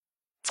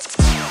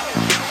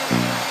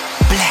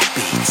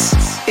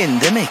In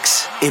the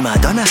Mix. Immer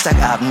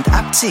Donnerstagabend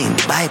ab 10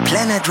 bei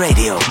Planet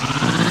Radio.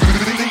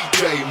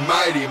 DJ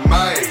Mighty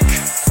Mike.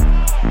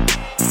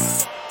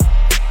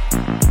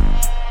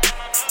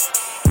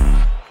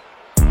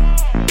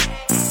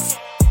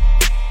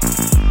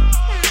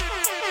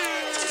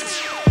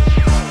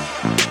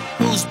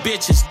 Whose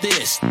bitch is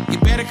this? You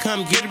better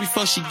come get her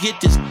before she get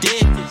this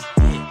dick.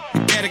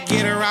 You better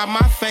get her out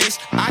my face.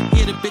 I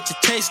get a bitch a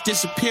taste,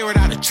 disappear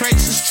without a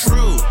trace. It's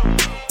true.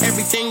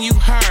 Everything you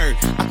heard,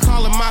 I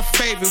call her my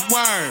favorite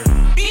word.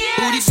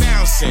 Booty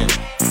bouncing,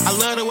 I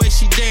love the way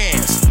she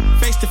dance.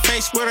 Face to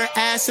face with her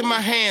ass in my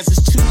hands.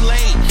 It's too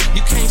late,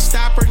 you can't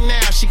stop her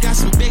now. She got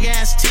some big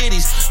ass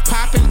titties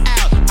popping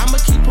out. I'ma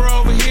keep her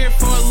over here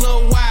for a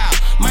little while.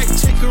 Might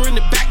take her in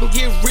the back and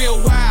get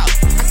real wild.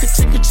 I could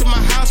take her to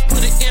my house,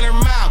 put it in her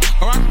mouth,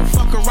 or I can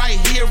fuck her right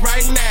here,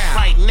 right now.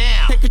 Right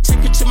now. Take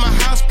her to my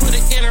house, put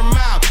it in her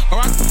mouth, or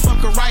I can fuck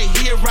her right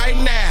here, right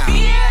now.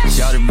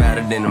 Shorty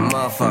better than a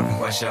motherfucker.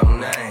 What's your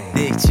name?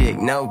 Big chick,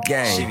 no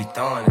game. She be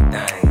throwing the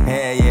thing.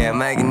 Hell yeah,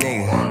 make a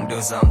nigga wanna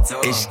do something to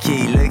her. If she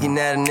keep looking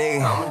at a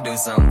nigga, I'ma do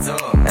something to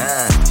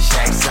her.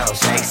 Shake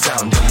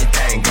some, do your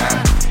thing,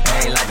 girl.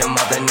 Ain't like them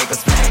other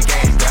niggas playing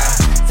games, girl.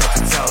 Touch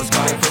your toes, go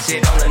and push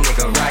it on the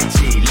nigga right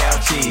cheek,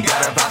 left cheek.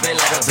 Got her poppin'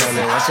 like a tell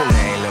me what's your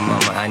name, lil'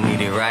 mama, I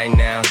need it right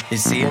now. You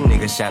see a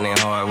nigga shining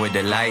hard with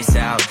the lights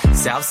out.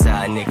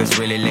 Southside niggas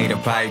really lay the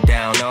pipe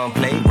down. Don't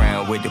play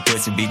around with the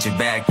pussy, beat your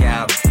back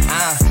out.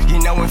 You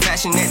know when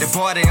fashion at the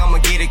party, I'ma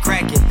get it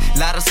crackin'.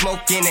 Lot of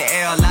smoke in the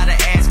air, lot of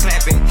ass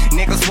clapping.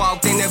 Niggas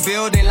walked in the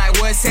building like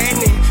what's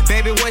happening?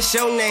 Baby, what's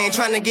your name?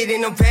 Tryna get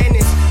in them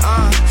panties.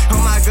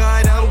 Oh my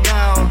God, I'm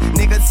gone.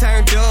 Nigga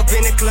turned up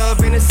in the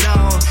club in the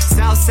zone.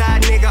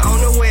 Southside nigga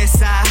on the west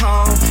side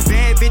home.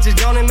 Bad bitches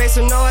gonna make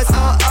some noise.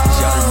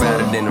 Shorty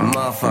better than a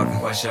motherfucker.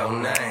 What's your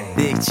name?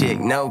 Big chick,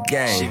 no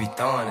game. She be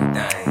throwing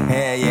the thing.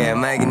 Hell yeah,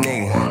 make a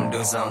nigga wanna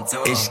do something to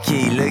her. If she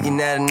keep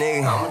looking at a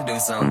nigga, I'ma do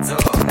something to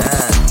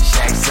her.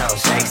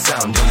 Shake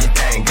some, do your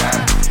thing,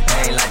 girl.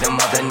 Ain't like them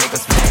other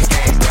niggas playing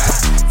games, girl.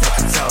 Touch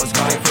your toes,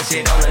 go and push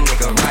it on the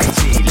nigga right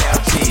cheek,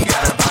 left cheek.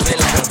 Got her poppin'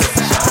 like a bitch.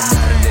 Shorty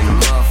better than a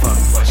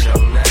motherfucker. What's your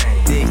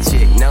name? Big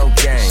chick, no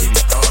game. She be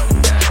throwing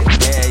the thing.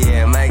 Yeah,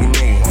 yeah, make a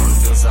nigga wanna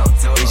do something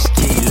to her. If she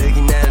keep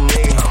looking at a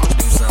nigga, I'ma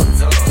do something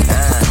to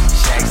her.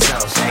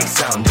 Shake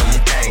some, do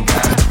your thing,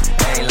 girl.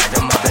 Ain't like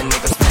them other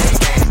niggas playing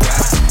games,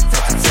 girl.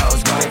 Touch your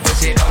toes, go and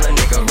push it on the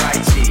nigga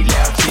right cheek,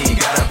 left cheek.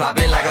 Got her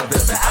poppin' like a bitch.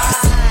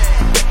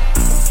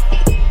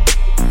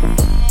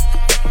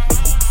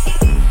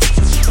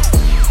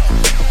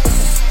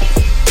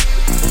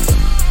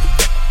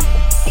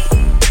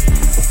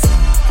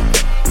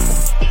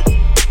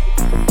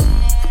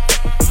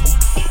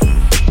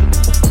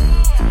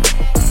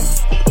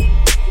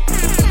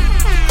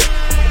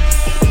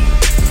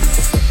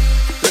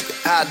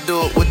 I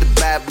do it with the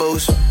bad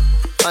boos.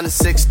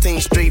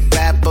 116th Street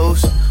bad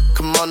boos.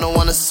 Kimono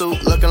on a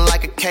suit, looking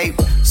like a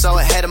cape. So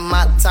ahead of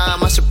my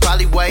time, I should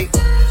probably wait.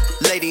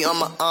 Lady on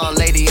my arm,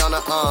 lady on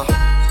her arm.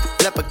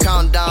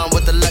 Leprechaun down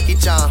with the lucky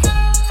charm.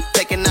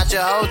 Taking out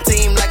your whole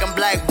team like I'm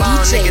Black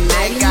Bone. Nigga,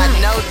 they got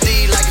no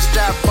D like a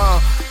strap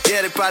on.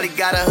 Yeah, they probably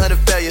got 100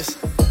 failures.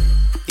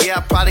 Yeah,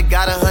 I probably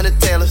got 100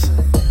 tailors.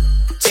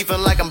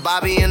 Chiefin' like I'm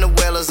Bobby in the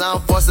Whalers. I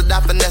don't force it,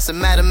 I finesse it.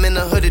 Madam in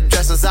the hooded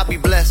dresses, I be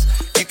blessed.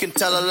 You can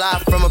tell a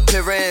lot from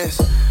appearance.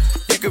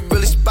 You can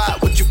really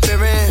spot what you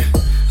fearing.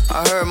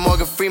 I heard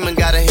Morgan Freeman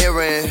got a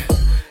hearing.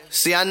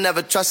 See, I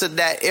never trusted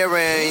that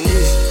earring.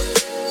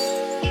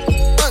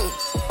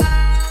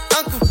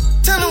 Uncle,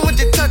 tell him what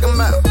you're talking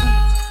about.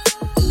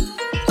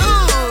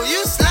 Ooh,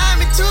 you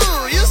slimy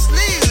too, you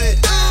sleazy.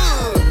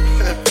 Ooh.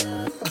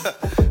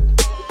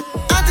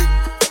 Auntie,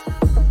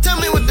 tell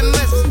me what the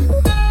message.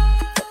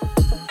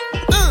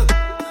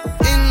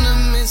 In the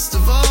midst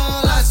of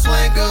all, I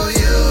swank on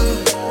you.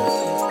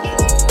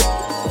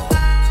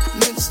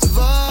 Midst of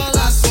all,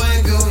 I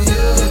swank on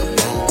you.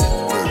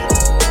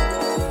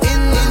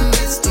 In the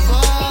midst of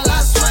all,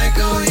 I swank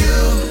on you.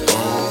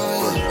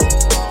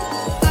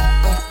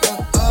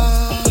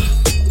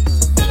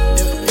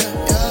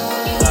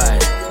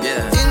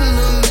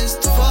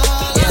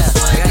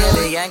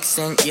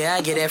 Accent, yeah,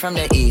 I get it from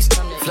the east.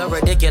 Flow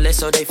ridiculous,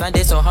 so they find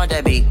it so hard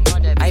to beat.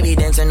 I be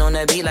dancing on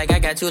the beat like I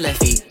got 2 left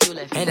feet.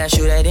 And I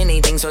shoot at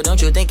anything, so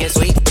don't you think it's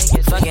sweet?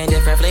 Fucking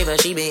different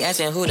flavors, she be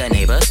asking who the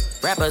neighbors.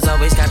 Rappers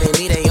always copy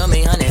me, they owe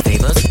me 100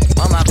 favors.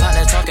 All my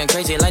partners talking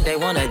crazy like they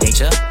wanna date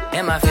ya.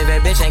 And my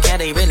favorite bitch and cat,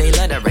 they really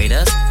love the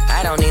Raiders.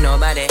 I don't need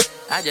nobody,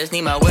 I just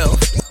need my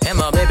wealth. And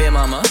my baby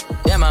mama,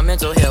 yeah, my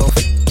mental health.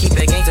 Keep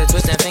it gangster,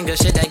 twisting fingers,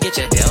 shit that get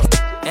you dealt.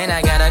 And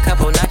I got a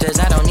couple notches,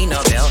 I don't need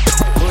no belt.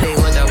 Booty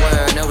with the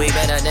word, know we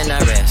better than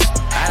the rest.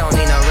 I don't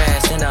need no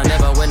rest, and I'll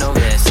never win no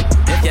rest.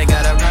 If you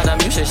got a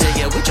problem, you should shake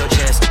it with your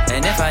chest.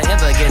 And if I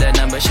ever get a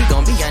number, she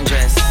gon' be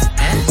undressed.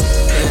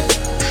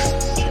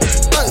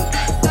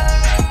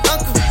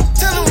 Uncle,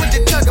 tell him what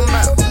you're talking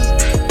about.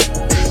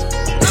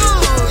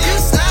 Ooh, you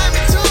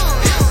slimy too.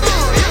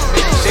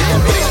 Shake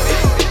that booty up,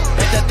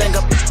 let that thing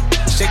up.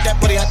 Shake that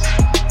booty up,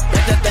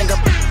 let that thing up.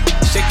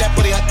 Shake that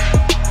booty up,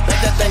 let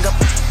that thing up.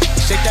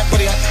 Shake that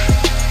booty up,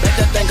 Back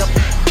that thing up.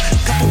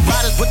 Couple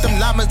riders with them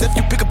llamas if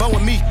you pick a bone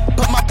with me.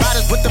 Put my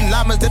riders with them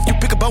llamas if you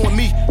pick a bone with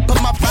me. Put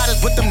my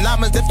riders with them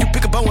llamas if you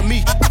pick a bone with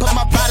me. Put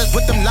my riders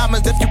with them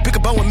llamas if you pick a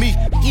bone with me.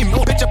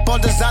 Bitch up on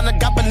designer,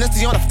 got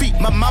Balenci on her feet.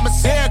 My mama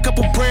said a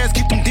couple prayers,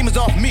 keep them demons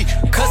off me.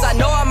 Cause I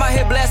know I'm out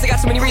here blessed, I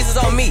got too many reasons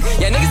on me.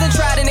 Yeah, niggas done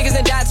tried and niggas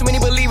done died, too many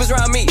believers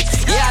around me.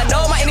 Yeah, I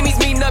know my enemies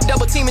meeting up,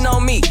 double teaming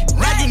on me.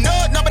 Now you know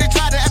it, nobody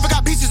tried to ever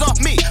got pieces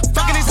off me.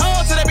 Fucking these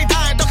hoes till they be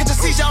dying, don't get the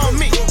seizure on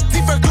me.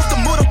 Deeper goose to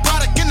move the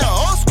product in the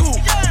old school.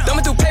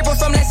 Thumbing through paper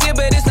from last year,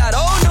 but it's not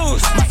old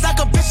news. My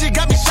psycho bitch, she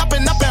got me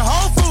shopping up in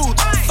Whole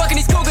Foods. Fucking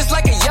these cougars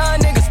like a young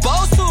nigga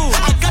supposed to.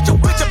 I got your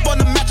bitch up on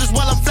the mattress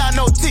while I'm flying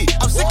OT.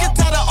 I'm sick and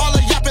tired of all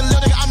the yapping,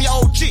 little nigga, I'm your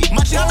OG.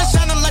 My diamond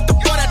shining like the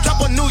boy that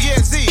drop on New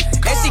Year's Eve.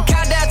 And she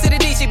count down to the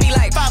D, she be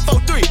like 5,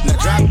 4, 3. Now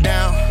drop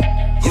down,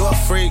 you a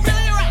freak.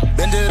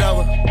 Bend it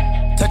over,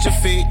 touch your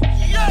feet.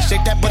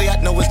 Shake that booty, I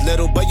know it's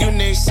little, but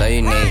unique. So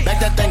unique. Back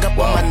that thing up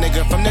on my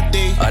nigga from the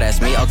D. Oh,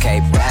 that's me, okay,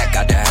 back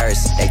out the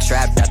hearse. They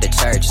trapped out the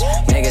church.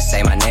 Niggas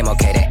say my name,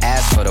 okay, they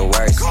ask for the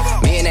worst.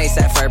 Me and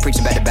A$AP Ferg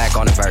preaching back to back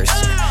on the verse.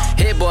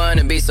 Hit boy on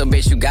the beat, so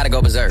bitch, you gotta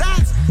go berserk.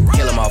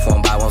 Kill them off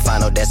one by one,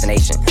 final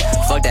destination.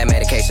 Fuck that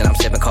medication, I'm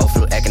sipping cold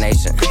flu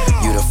echinacea.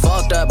 You done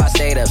fucked up, I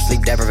stayed up,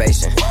 sleep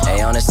deprivation.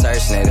 They on the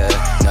search, nigga,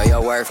 know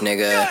your worth,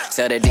 nigga.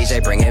 Tell the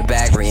DJ, bring it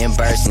back,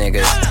 reimburse,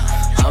 niggas.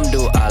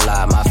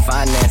 Alhamdulillah, my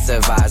finance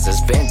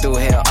advisors. Been through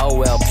hell, oh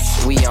well,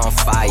 we on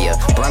fire.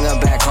 Bring her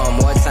back home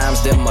more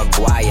times than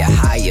Maguire.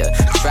 Higher,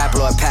 Trap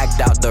Lord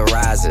packed out the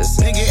risers.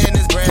 Nigga in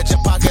his bread,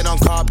 your pocket on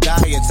carb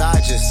diets.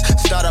 I just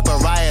start up a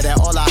riot at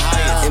all I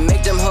hire. And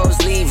make them hoes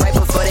leave right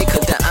before they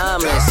cook the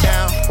omelets.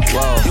 Down,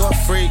 whoa, you a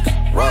freak.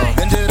 Whoa,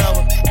 bend it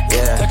over,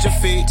 yeah. Touch your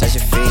feet, touch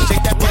your feet.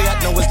 Shake that booty, I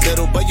know it's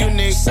little, but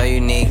unique. So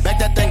unique. Back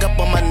that thing up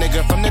on my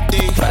nigga from the D.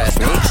 Oh, that's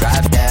me.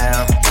 Drop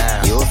down,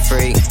 you a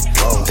freak.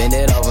 Whoa, bend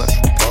it over.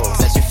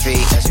 Touch your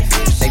feet,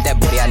 shake that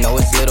booty, I know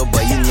it's little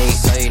but unique.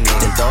 So unique.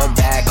 Then throw it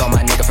back on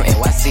my nigga from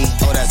NYC.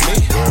 Oh, that's me.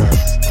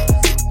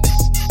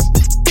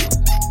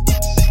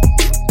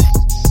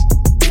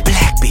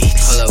 Black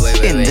Beats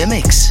in the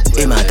Mix.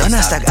 Immer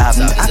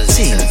Donnerstagabend ab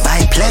 10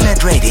 bei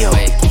Planet Radio.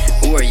 Wait,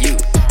 who are you?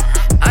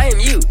 I am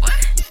you.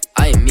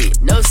 I am me.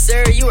 No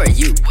sir, you are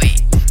you.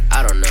 Wait,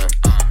 I don't know.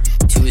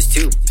 2 is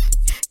 2.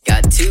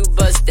 Got 2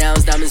 bust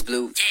downs, diamonds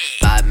blue.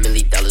 $5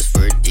 million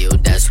for a deal,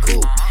 that's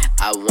cool.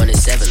 I wanted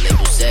 7,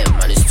 label said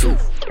 -2.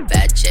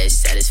 Fat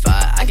chest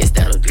satisfied, I guess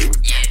that'll do.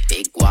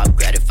 Big guap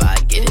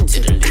gratified, get into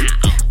the loop.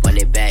 When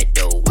they back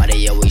though, why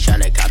they always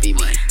tryna copy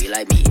me? Be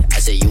like me, I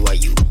say you are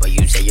you, but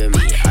you say you're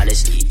me.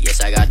 Honestly, yes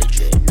I got the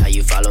drip, now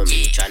you follow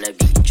me. Tryna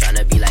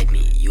be like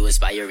me, you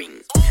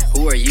inspiring.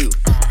 Who are you?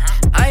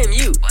 I am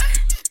you.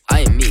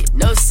 I am me.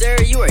 No sir,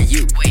 you are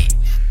you. Wait,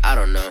 I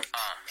don't know.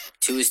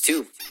 2 is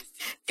 2.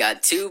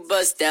 Got 2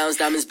 bust downs,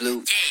 diamonds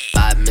blue.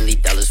 $5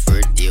 million for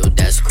a deal,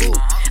 that's cool.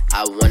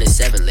 I wanted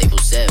 7, label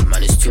said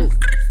 -2.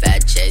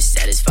 Fat chest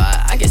satisfied,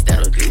 I guess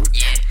that'll do.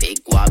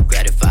 Big guap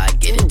gratified,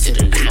 get into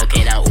the loop.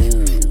 Okay now,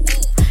 ooh,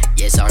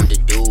 yes I'm the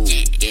dude.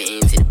 Get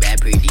into the bad,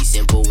 pretty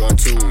simple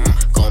 1-2.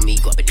 Call me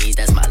Guapanese,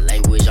 that's my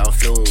language, I'm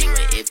fluent.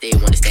 If they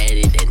wanna stand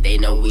it, then they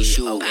know we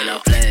shoot. And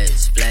I'm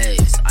flex,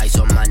 ice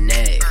on my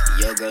neck.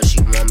 Your girl, she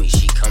want me,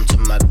 she come to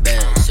my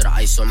bed. So the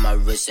ice on my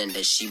wrist and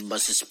then she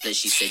bust a split.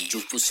 She said, you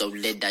feel so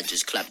lit, I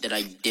just clapped that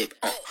I dip.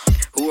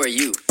 Who are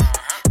you?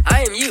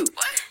 I am you.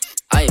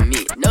 I am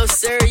me. No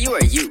sir, you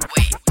are you.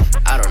 Wait,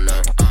 I don't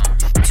know.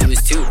 2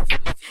 is 2.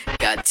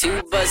 Got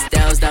 2 bust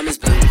downs, diamonds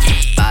blue.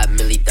 $5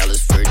 million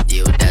for a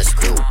deal, that's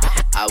cool.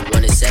 I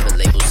wanted 7,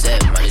 label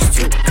said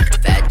 -2.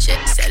 Fat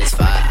check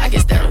satisfied, I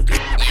guess that'll do.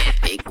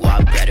 Big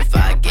guap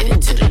gratified, get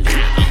into the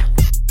loop.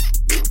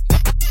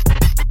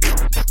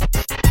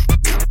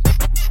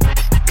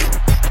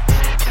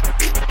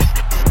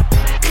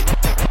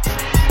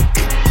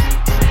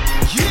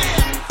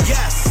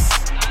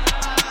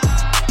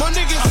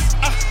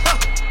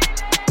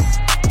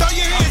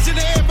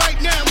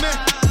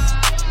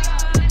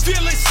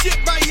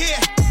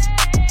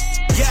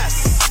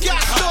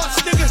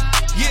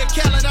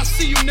 I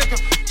see you, nigga.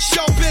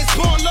 Showbiz,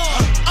 born law.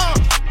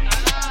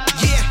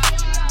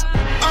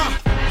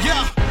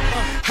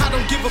 I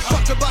don't give a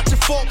fuck about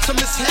your faults or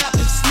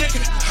mishaps,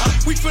 nigga.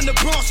 We from the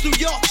Bronx, New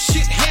York,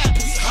 shit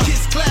happens.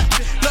 Kids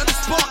clapping, let us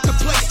spark the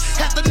place.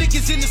 Half the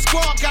niggas in the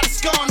squad got a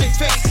scar on their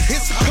face.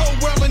 It's a cold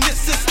world and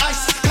this is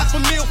ice.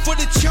 $500,000 for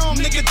the charm,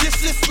 nigga,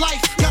 this is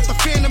life. Got the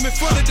Phantom in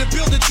front of the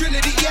building,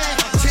 Trinity, yeah.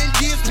 10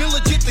 years, been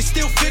legit, they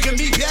still figure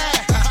me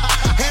bad.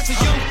 As a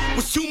young,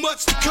 was too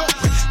much to cope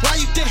with. Why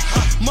you think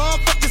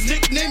motherfuckers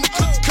nickname me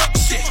cook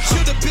shit?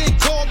 Should've been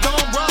called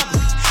on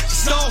robbery,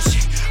 stall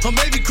shit, or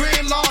maybe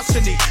grand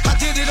larceny. I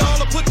did it all,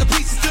 I put the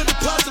pieces to the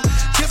puzzle.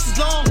 Just as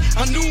long,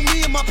 I knew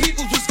me and my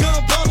people was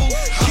gonna bubble.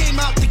 Came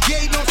out the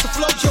gate on some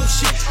flojo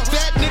shit.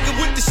 That nigga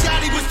with the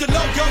shotty was the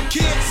logo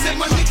kid. Say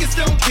my niggas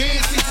don't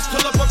dance, they just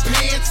pull up our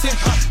pants and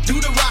do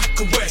the rock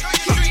away.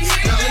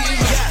 Now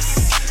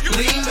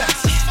lean back,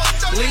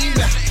 lean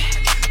back,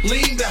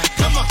 lean back.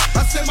 Come on,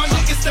 I said my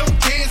niggas don't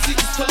dance, they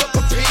just pull up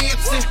our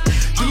pants and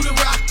do the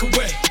rock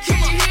away.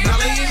 Now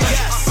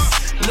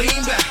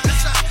lean back,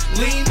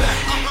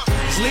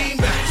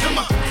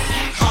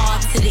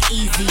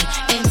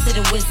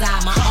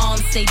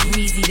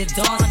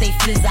 dawn, stay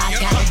flizz. I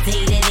got a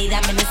date at 8,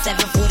 I'm in the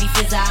 740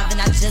 fizz.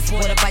 And I just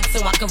bought a bike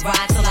so I can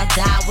ride till I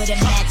die with a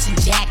matching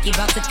jacket.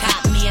 About to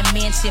cop me a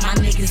mansion. My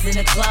niggas in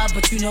the club,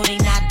 but you know they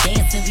not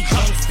dancing. We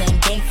gangsta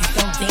and gangsters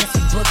don't dance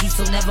with boogies.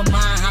 So never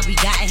mind how we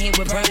got here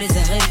with burners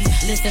and hoodies.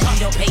 Listen, we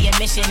don't pay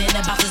admission and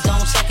the bouncers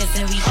don't check us.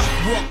 And we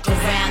walk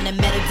around the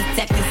metal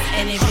detectors.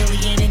 And it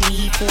really ain't a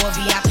need for a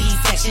VIP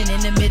section.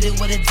 In the middle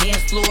with a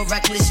dance floor,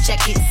 reckless,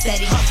 check it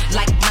steady.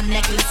 Like my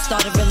necklace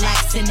started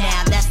relaxing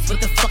now. That's what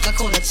the fuck I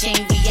call a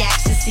chain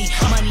reaction. See,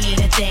 money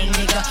ain't a thing,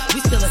 nigga. We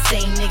still the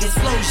same niggas.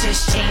 Flow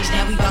just changed,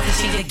 now we about to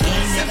change the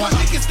game, nigga. My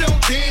niggas don't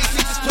dance,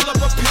 they just pull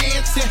up our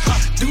pants and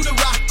do the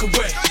rock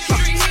away.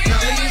 Now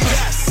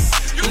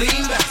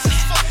lean back,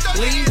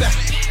 lean back,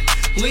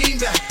 lean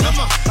back. Come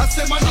on, I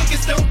said my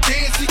niggas don't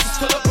dance, they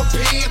just pull up our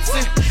pants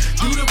and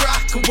do the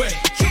rock away.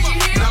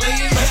 Now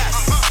lean back,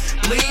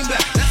 lean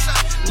back,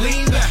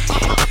 lean back,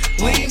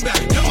 lean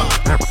back. Come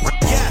on,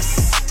 yes.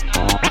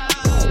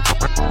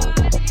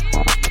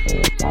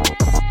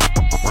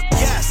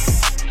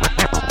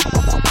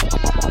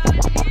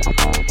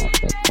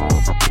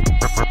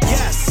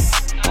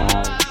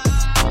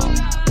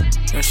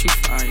 She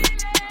fire.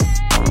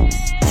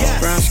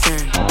 Yes. Brown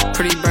skin,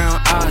 pretty brown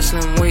eyes,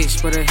 slim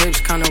waist, but her hips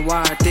kinda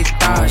wide, thick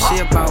thighs. She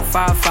about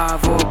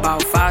 5'5" or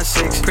about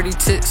 5'6". Pretty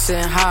tits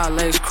sitting high,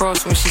 legs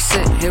crossed when she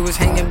sit. It was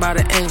hanging by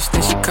the inch,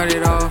 then she cut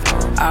it off.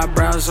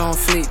 Eyebrows on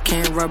fleek,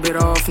 can't rub it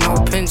off, no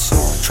pencil.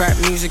 Trap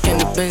music in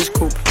the Benz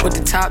coupe, with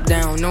the top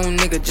down, no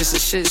nigga, just a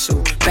shih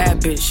tzu. Bad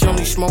bitch, she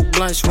only smoke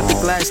blunts with the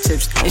glass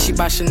tips, and she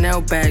buy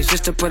Chanel bags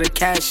just to put a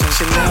cash in.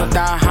 Chanel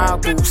die high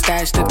boo,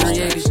 stashed the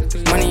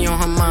 380. Money on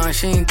her mind,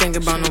 she ain't think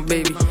about no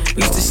baby.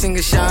 Used to sing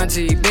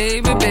Ashanti,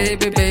 baby,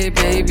 baby, baby,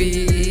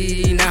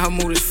 baby. Now her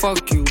mood is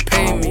fuck you,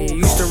 pay me.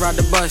 Used to ride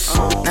the bus,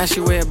 now she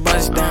wear a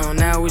bust down.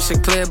 Now it's a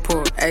clear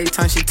port, every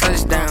time she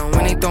touch down.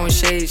 When they throwing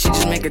shade, she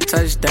just make a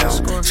touchdown.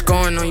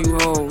 Scoring on you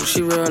hoes,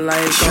 she real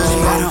life. Shorty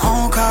got her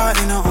own car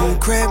in her own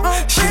crib.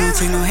 She don't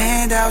take no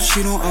handouts,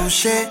 she don't owe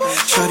shit.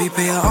 Shorty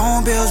pay her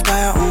own bills, buy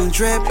her own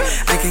drip.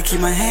 I can't keep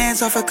my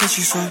hands off her cause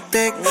she's so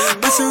thick.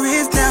 Bust her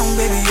wrist down,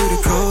 baby, you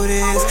the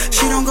coldest.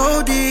 She don't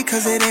go deep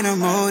cause it ain't a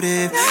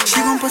motive.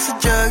 She gon' bust a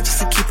jug just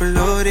to keep her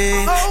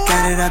loaded.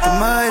 Got it out the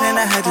mud and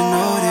I had to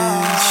notice.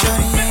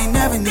 Shorty ain't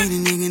never need a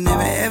nigga,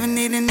 never ever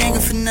need a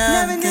nigga for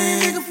nothing.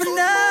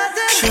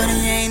 Shorty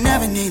ain't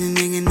never need a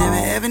nigga, never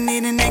ever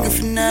need a nigga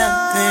for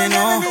nothing.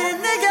 Oh.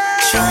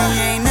 Shorty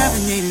ain't never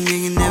need a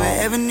nigga, never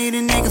ever need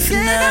a nigga for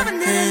nothing.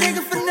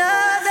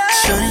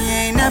 Shorty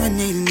ain't never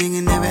need a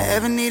nigga, never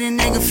ever need a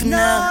nigga for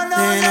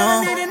nothing.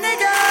 Oh.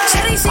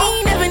 Shorty, she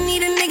ain't never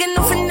need a nigga,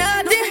 no for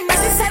nothing.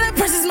 Princess had a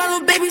princess, my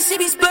little baby, she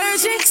be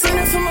splurging. Seen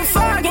her from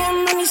afar,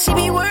 getting money, she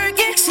be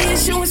working. She a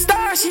shooting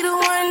star, she the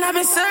one I've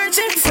been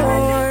searching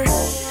for.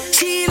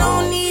 She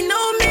don't need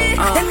no man,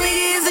 that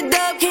nigga is a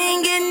dub,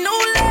 can't get no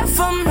love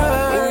from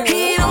her.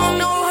 He don't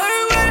know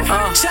her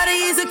worth. Shorty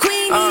is a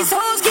queen, these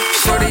hoes can't.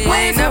 Shorty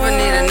ain't never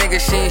need a nigga,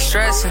 she ain't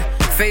stressing.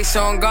 Face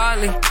on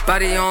godly,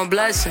 body on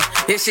blessing.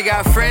 Yeah, she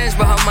got friends,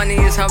 but her money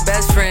is her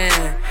best friend.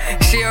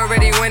 She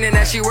already winning,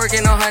 now she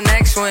working on her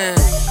next win.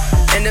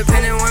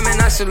 Independent women,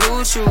 I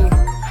salute you.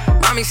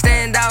 Mommy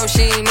stand out,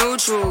 she ain't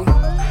neutral.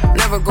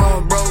 Never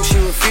going broke, she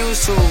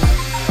refused to.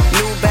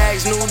 New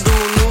bags, new do,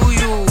 new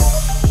you.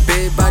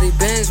 Big body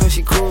Benz when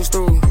she cruise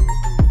through.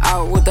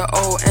 Out with the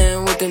old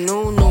and with the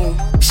new.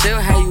 She'll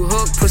have you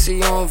hooked,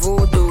 pussy on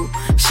voodoo.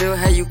 She'll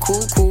have you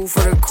cool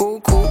for the cool.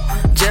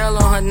 Gel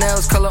on her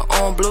nails, color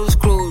on Blue's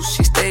Clues.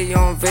 She stay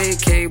on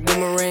vacay,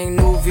 boomerang,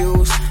 new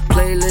views.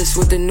 Playlist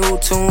with the new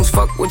tunes.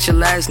 Fuck what your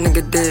last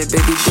nigga did,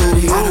 baby, do you?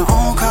 Shorty got her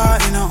own car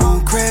in her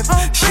own crib.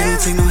 She don't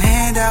take no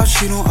handouts,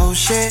 she don't owe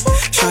shit.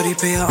 Shorty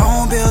pay her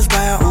own bills,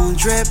 buy her own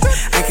drip.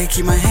 I can't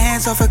keep my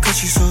hands off her cause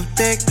she's so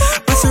thick.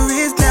 Bust her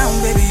wrist down,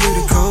 baby, you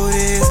the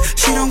coldest.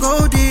 She don't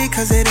go deep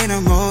cause it ain't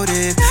a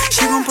motive.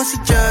 She gon' bust a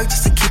jug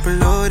just to keep her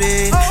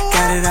loaded.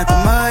 Got it out the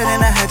mud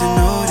and I had to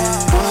notice.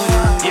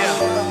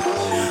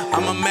 Yeah,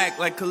 I'm a Mac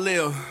like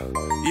Khalil.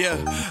 Yeah,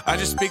 I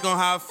just speak on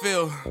how I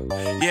feel.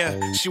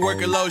 Yeah, she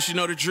working low, she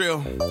know the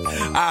drill.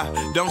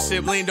 I don't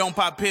sip lean, don't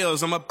pop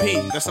pills. I'm a P,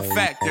 that's a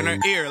fact. In her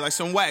ear like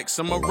some wax.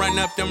 I'ma run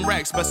up them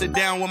racks, bust it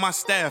down with my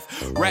staff.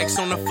 Racks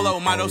on the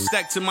floor, motto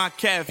stack to my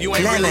calf. You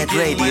ain't really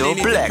getting money,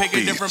 need to pick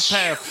a different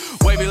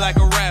path. Wavy like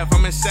a raft,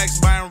 I'm in sex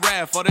buying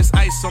raft. All this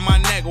ice on my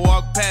neck,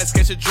 walk past,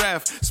 catch a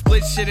draft.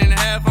 Split shit in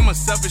half, I'm a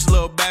selfish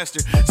little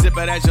bastard. Sip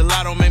of that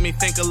gelato, made me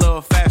think a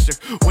little faster.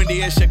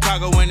 Windy in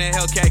Chicago when the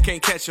Hellcat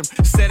can't catch him.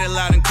 Said it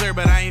loud and clear,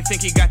 but I ain't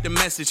think he got the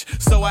message.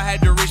 So I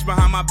had to reach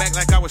behind my back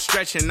like I was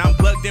stretching. I'm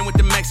plugged in with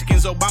the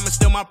Mexicans, Obama's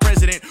still my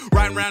president.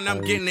 Riding around,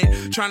 I'm getting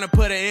it. Trying to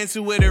put an end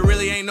to it, it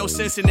really ain't no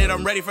sense in it.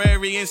 I'm ready for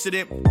every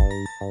incident.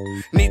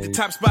 Need the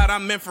top spot,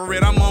 I'm meant for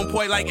it. I'm on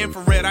point like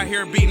infrared. I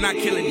hear a beat, not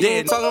kill it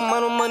dead. Talking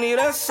about no money,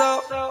 that's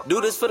all.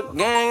 Do this for the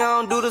gang, I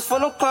don't do this for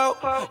no clout.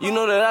 You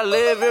know that I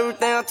live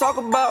everything I talk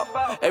about.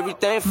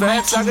 Everything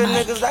facts, I got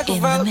niggas that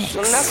can vouch.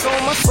 And that's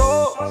on my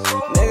soul,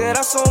 nigga,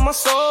 that's on my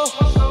soul.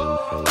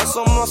 That's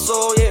on my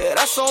soul, yeah,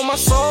 that's on my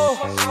soul.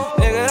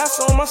 Nigga, that's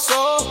on my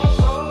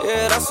soul.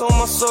 Yeah, that's on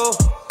my soul.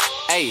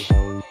 Ayy.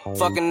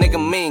 Fucking nigga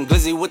mean,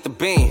 glizzy with the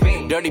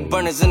beam. Dirty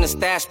burners in the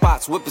stash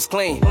box, whip is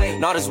clean.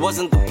 No, this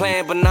wasn't the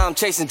plan, but now I'm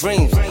chasing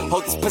dreams.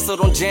 Hope this pistol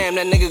don't jam,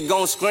 that nigga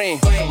gon' scream.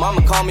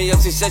 Mama called me up,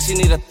 she said she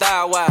need a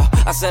thigh wow.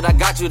 I said I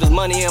got you, there's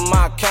money in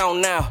my account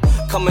now.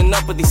 Coming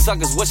up with these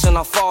suckers, wishing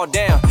I fall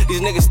down.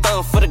 These niggas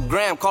stunned for the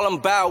gram, call them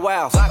bow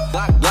wows.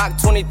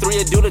 Glock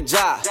 23 to do the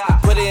job.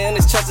 Put it in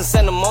his chest and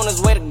send him on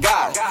his way to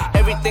God.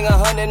 Everything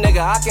 100,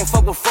 nigga, I can't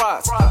fuck with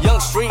frauds. Young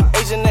street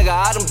Asian nigga,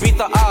 I done beat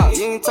the odds.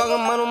 You ain't talking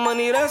about no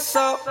money, that's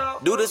all.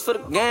 Do this for the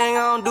gang,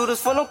 I don't do this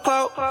for no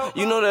clout.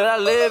 You know that I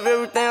live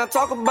everything I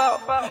talk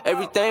about.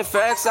 Everything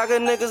facts, I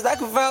got niggas that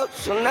can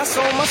vouch. And that's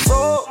on my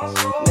soul,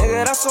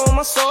 nigga, that's on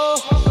my soul.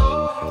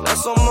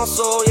 That's on my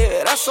soul,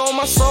 yeah, that's on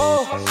my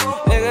soul.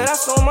 Nigga,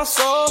 that's on my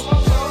soul,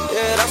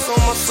 yeah, that's on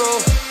my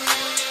soul.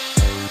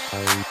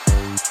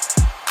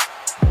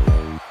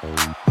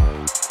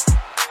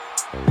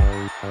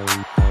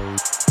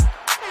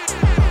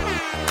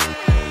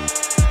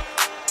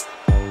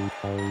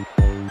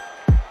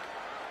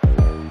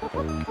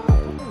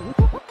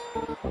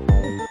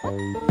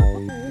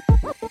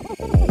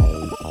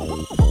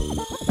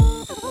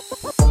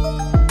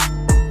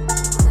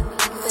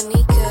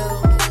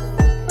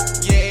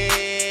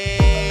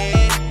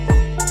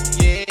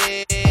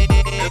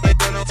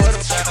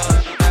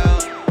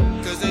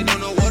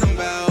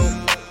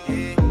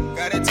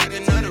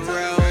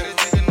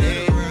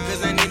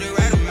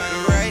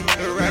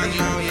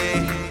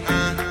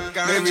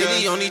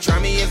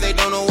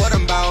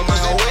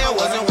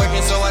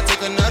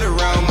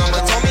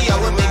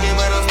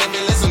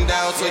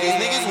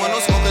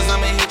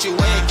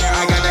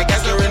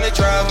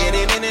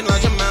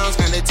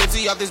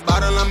 Off this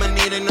bottle, I'ma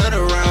need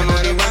another round.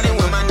 Don't be running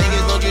with my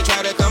niggas, don't you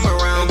try to come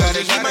around.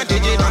 Gotta keep my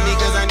digit on me,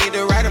 cause I need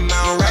the right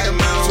amount, right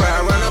amount. Swear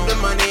I run up the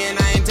money and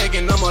I ain't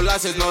taking no more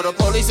losses. No, the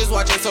police is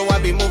watching, so I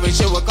be moving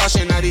shit with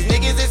caution. Now these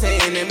niggas is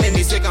hating, it made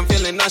me sick, I'm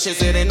feeling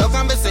nauseous. It ain't no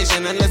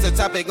conversation unless the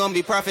topic gon'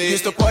 be profit.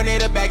 Used to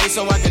coordinate a baggie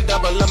so I can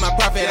double up my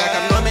profit. Like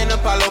I'm Norman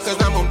Apollo,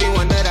 cause I'm gon' be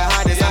one of the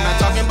hottest. I'm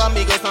not talking about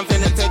me, cause I'm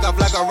finna take off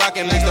like a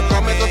rocket. Makes the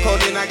promise of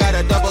codeine, I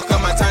gotta double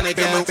cut my tonic.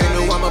 They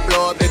knew I'ma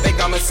blow up, they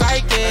think I'm a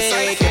psychic.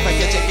 If I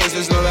get your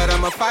cases, know that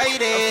I'ma fight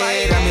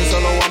it. I've been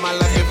solo all my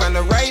life, can't find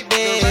the right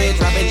bitch.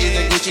 Dropping jeans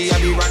and Gucci, I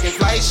be rocking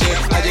fly shit.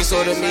 I just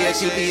ordered me a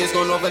QP, it's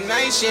going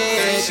overnight shit.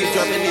 Keep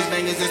dropping these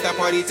bangers, it's that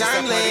party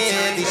time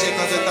lit. These shit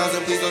costs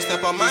 1,000, please don't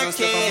step on my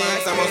kids.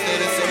 I'm gonna stay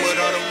the same with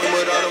all them.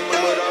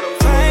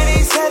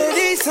 Friday,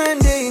 Saturday,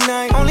 Sunday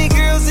night. Only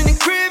girls in the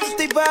crib if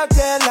they bout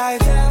that life.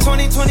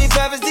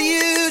 2025 is the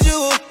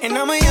usual, and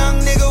I'm a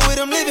young nigga with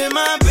them living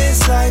my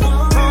best life.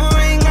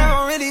 Ring, I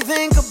don't really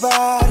think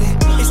about it.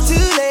 It's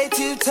too late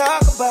to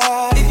talk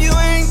about it. If you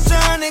ain't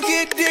trying to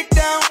get dick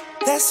down,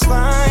 that's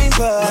fine,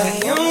 but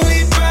my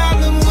only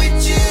problem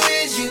with you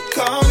is you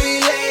call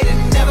me late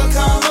and never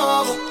come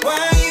over.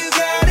 Why you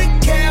gotta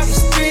cap?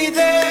 It's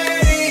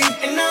 3:30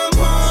 and I'm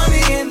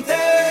horny and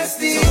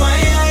thirsty. So why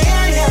you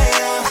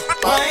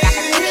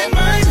hit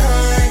my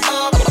line?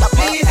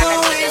 Please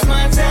don't waste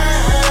my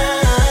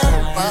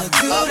time. You're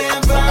too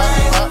damn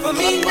fine for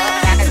me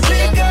not to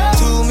pick up.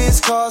 2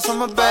 missed calls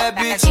from a bad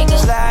bitch.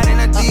 Slide in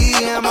a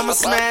DM, I'ma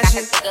smash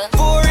it.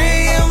 4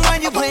 a.m.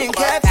 when you playing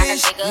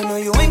catfish. You know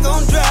you ain't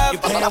gon' drive. You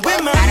playing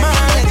with my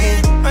mind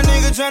again. A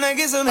nigga tryna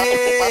get some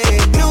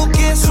head. No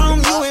kiss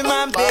from you in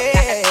my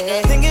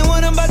bed. Thinking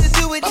what I'm about to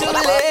do with your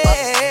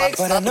legs.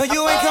 But I know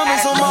you ain't coming,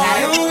 so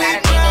my only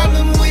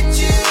problem with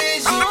you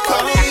is you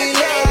call me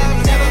late.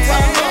 Never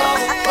come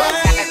over.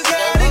 Why you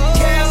gotta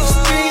care? It's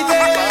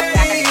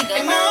 3:30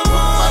 and I'm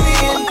horny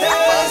and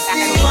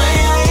thirsty. Why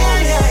you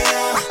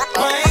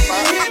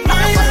hit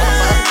my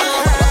line?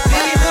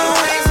 Please don't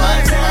waste my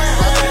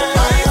time.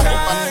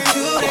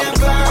 Too damn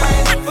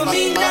fine for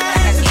me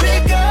not to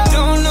pick up.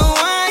 Don't know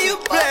why you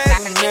play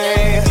with me.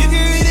 You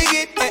can really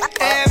get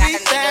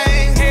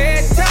everything.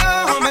 Head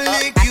down, I'ma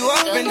lick you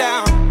up and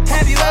down.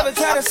 Have you ever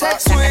tried a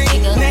sex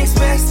swing? Next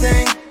best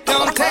thing,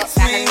 don't text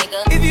me.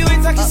 If you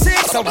ain't talking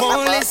sex, I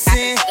won't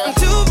listen. I'm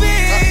too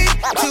big,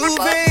 too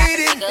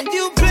faded, and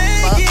you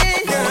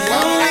playing. The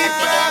only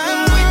problem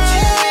with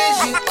you is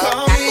you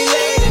call me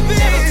late,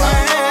 never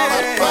come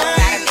over. Why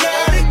you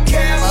gotta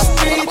care? It's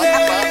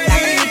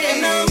 3:30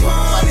 and I'm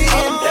horny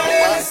and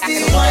thirsty.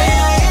 Why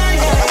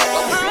you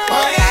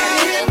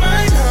hit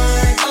my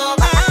line?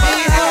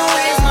 Please don't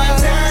waste my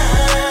time.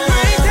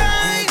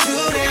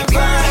 Too damn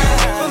fine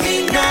for me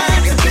not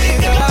to pick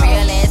up.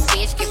 Real ass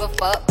bitch, give a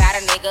fuck about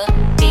a nigga.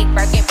 Big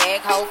Birkin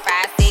bag, hold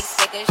 5, 6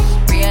 figures.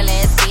 Real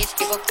ass bitch,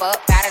 give a fuck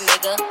about a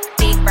nigga.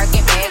 Big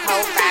Birkin bag,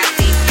 hold 5,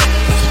 6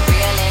 figures.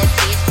 Real ass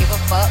bitch, give a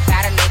fuck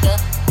about a nigga.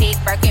 Big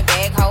Birkin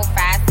bag, hold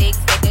 5, 6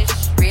 figures.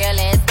 Real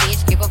ass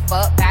bitch, give a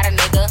fuck about a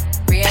nigga.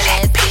 Real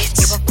ass bitch,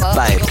 give a fuck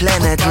by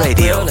Planet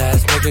Radio. Real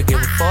ass nigga,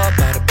 give a fuck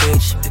about a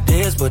bitch. It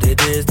is what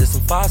it is, this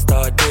some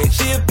 5-star dick.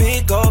 She a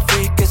big old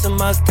freak, it's a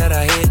must that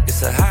I hit.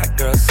 It's a hot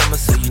girl summer,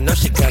 so you know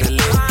she got it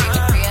lit.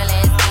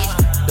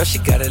 Know she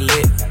got it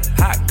lit.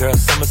 Hot girl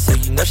summer, so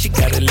you know she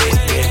got it lit.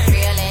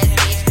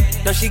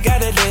 Yeah. Know she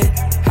got it lit.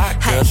 Hot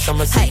girl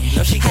summer, so you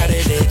know she got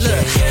it lit.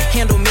 Look,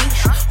 handle me?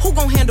 Who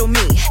gon' handle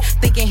me?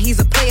 Thinking he's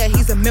a player,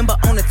 he's a member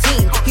on the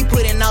team. He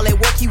put in all that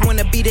work, he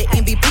wanna be the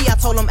MVP. I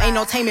told him ain't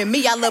no taming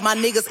me, I love my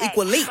niggas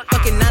equally.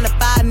 Fucking 9 to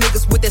 5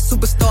 niggas with that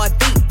superstar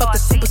beat. Fuck the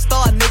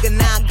superstar nigga,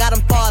 now I got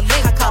him far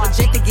link. I called a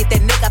jet to get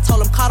that nigga, I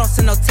told him call, don't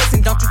send no text.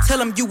 And don't you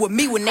tell him you with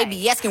me when they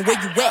be asking where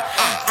you at.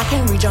 I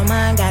can't read your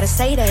mind, gotta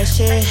say that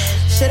shit.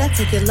 Should I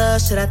take your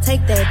love, should I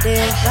take that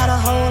dick? Got a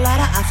whole lot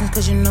of options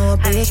cause you know a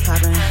bitch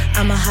poppin'.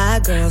 I'm a high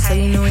girl, so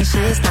you know ain't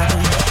shit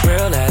stoppin'.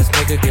 Real ass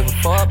nigga give a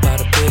fuck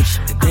about a bitch.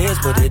 It is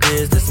what it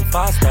is, this some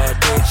 5-star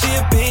dick. She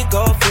a big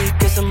gold freak,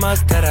 it's a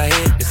must that I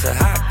hit. It's a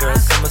hot girl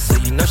summer, so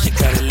you know she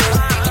got it lit.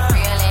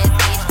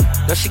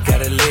 Know she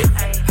got it lit.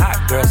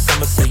 Hot girl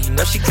summer, so you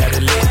know she got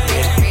it lit.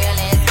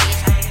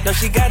 Yeah. Know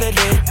she got it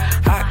lit.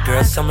 Hot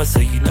girl summer, so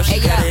you know she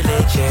got it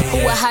lit. Yeah,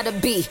 Who a how to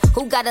be?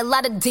 Who got a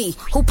lot of D?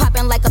 Who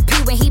poppin' like a P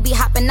when he be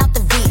hopping out the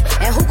V?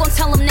 And who gon'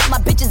 tell him that my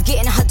bitch is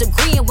getting her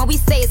degree? And when we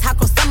say it's hot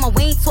girl summer,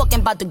 we ain't talking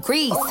about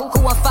degrees.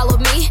 Who won't follow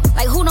me?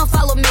 Like who don't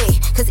follow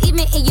me? Cause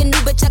even in your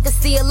new bitch I can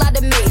see a lot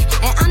of me.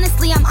 And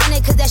honestly I'm on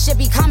it cause that shit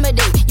be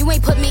comedy. You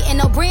ain't put me in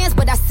no brands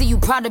but I see you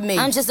proud of me.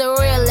 I'm just a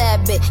real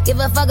ass bitch, give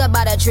a fuck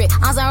about a trick.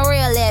 I'm some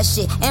real ass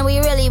shit and we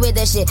really with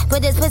this shit.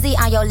 Put this pussy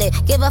on your lip,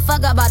 give a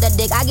fuck about the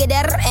dick. I get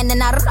that and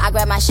then I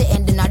grab my shit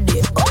and then I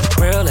dip.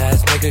 Real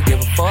ass nigga give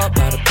a fuck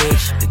about a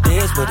bitch.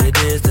 It is what it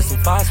is, this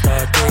some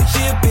 5-star dick.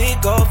 She a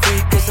big gold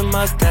freak, it's a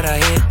must that I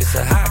hit. It's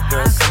a hot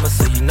girl summer,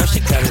 so you know she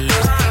got it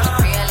lit.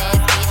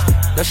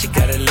 Know she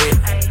got it lit.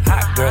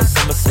 Hot girl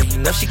summer, so you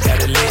know she got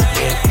it lit.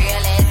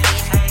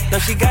 Yeah. Know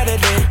she got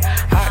it lit.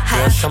 Hot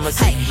girl summer,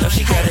 so you know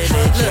she got it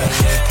lit. Look,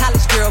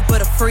 college girl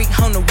but a freak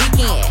on the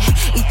weekend.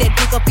 Eat that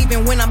dick up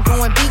even when I'm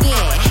going vegan.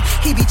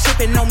 He be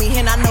tripping on me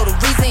and I know the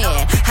reason.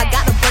 I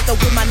got to break up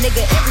with my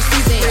nigga every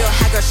season. Real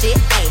high girl shit,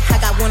 ayy. I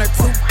got 1 or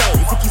 2 days.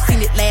 If you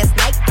seen it last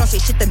night, don't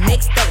say shit the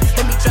next day.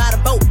 Let me drive the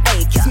boat,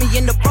 ayy. Kiss me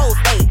in the pros,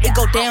 ayy. It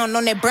go down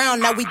on that brown,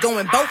 now we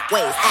going both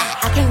ways.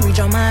 I can't read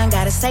your mind,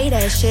 gotta say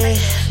that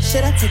shit.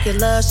 Should I take your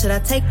love, should I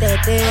take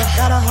that dick?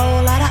 Got a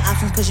whole lot of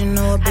options cause you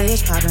know a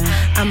bitch poppin'.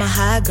 I'm a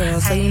high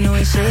girl, so you know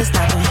ain't shit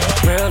stoppin'.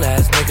 Real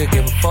ass nigga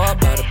give a fuck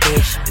about a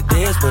bitch.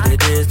 It is what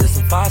it is, this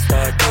some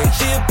 5-star dick.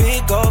 She a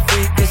big gold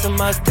freak, it's a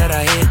must that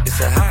I hit. It's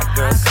a hot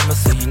girl summer,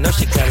 so you know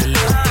she got it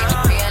lit.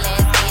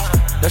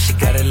 Know she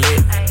got it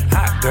lit.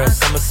 Hot girl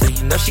summer, so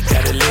you know she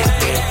got it lit.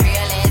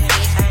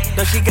 Yeah.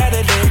 Know she got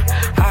it lit.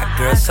 Hot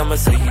girl summer,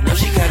 so you know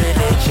she got it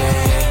lit.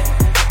 Yeah.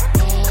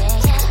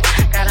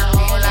 Got a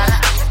whole lot of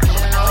options cause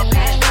you know a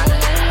bitch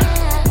poppin'.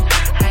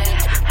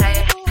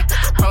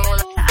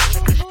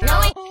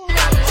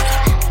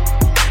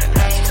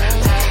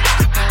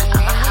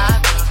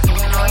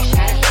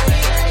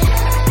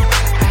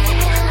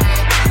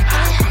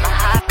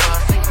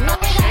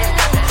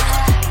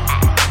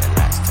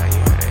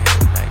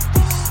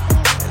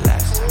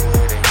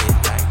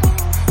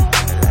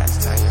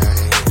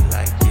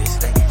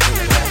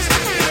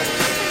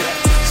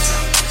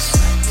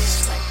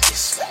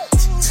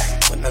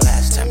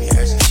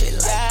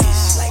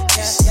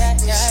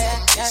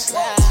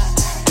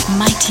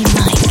 Mighty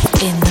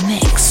Mike in the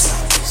mix.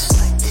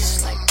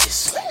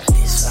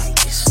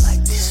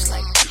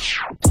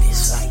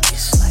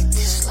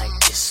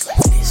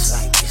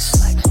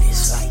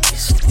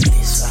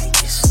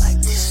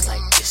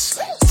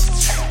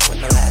 When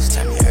the last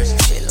time you heard some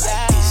shit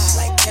like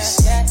this, like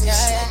this,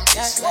 like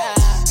this, like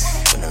this.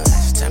 When the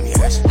last time you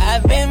heard some.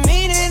 I've been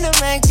meaning to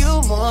make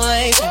you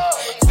moist,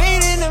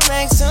 meaning to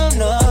make some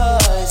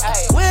noise,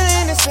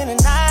 willing to spend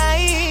the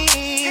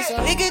night, so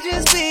it could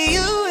just be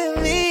you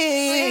and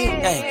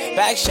me. Hey,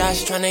 back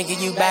shots, tryna get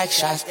you back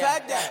shots.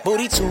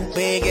 Booty too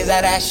big, is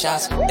that ass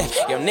shots?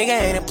 Your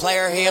nigga ain't a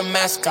player, he a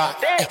mascot.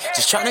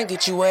 Just tryna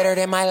get you wetter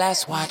than my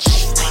last watch.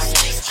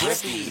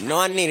 You know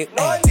I need it,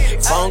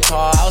 ayy. Phone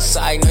call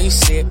outside, know you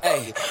see it,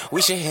 ayy.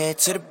 We should head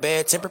to the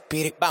bed,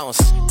 Tempur-Pedic bounce.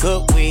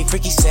 Good weed,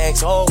 freaky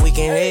sex, all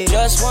weekend, ayy.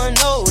 Just one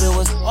note, it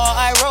was all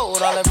I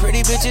wrote. All the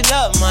pretty bitches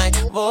love my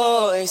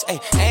voice,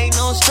 ayy. Ain't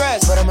no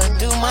stress, but I'ma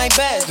do my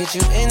best. Get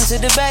you into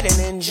the bed and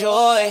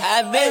enjoy.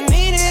 I've been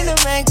meaning to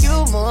make you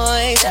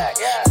moist,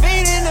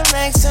 meaning to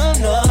make some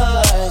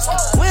noise,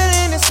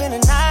 willing to spend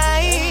the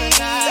night,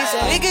 so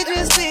it could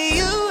just be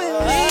you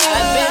and me.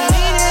 I've been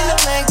meaning to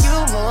make you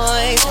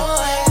moist,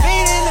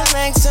 meaning to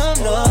make some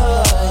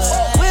noise,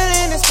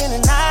 willing to spend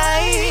the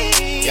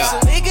night, so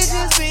it could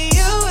just be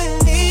you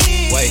and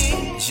me.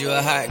 Wait, is you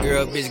a hot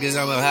girl, bitch, cause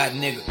I'm a hot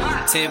nigga.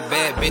 10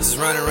 bad bitches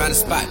running around the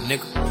spot,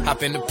 nigga.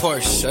 Hop in the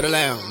Porsche, or the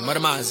Lamb, or the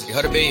Mazda,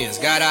 or the Benz,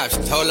 got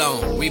options, hold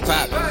on, we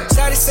poppin'.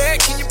 Shawty said,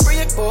 can you bring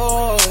your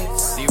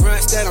boys? These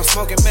runs that I'm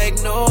smoking make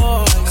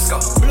noise. Let's go.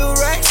 Blue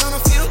racks on a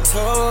few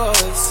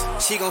toys.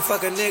 She gon'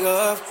 fuck a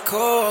nigga, of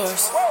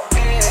course.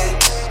 Hey.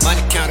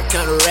 Money counter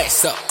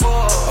racks up.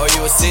 Oh,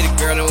 you a city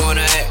girl and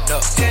wanna act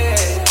up.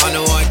 I'm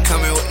the one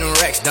coming with them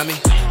racks, dummy.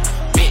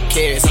 Big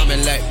carrots, I'm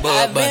in like Bud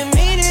I've been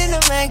meaning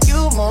to make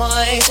you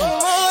moist,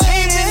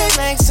 meaning to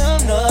make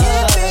some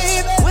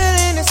noise,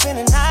 willing to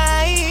spend the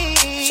night,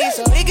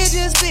 so it could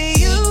just be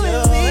you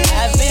and me.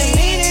 I've been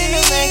meaning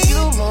to make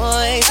you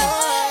moist,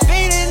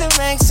 meaning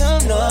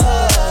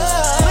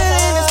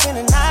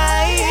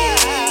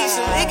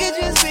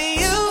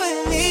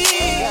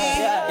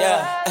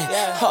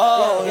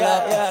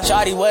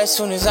body wet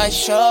soon as I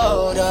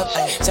showed up.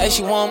 Say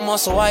she want more,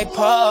 so I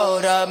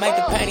pulled up. Make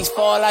the panties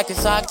fall like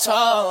it's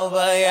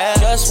October, yeah.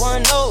 Just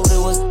one note,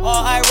 it was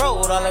all I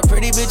wrote. All the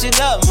pretty bitches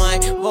love my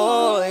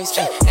voice.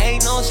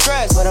 Ain't no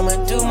stress, but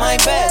I'ma do my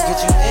best.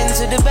 Get you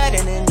into the bed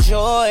and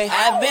enjoy.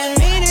 I've been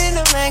meaning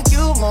to make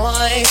you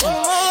moist.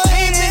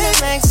 Meaning to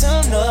make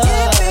some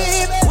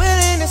noise.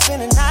 Willing to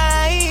spend the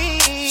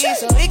night,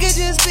 so it could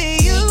just be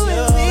you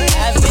and me.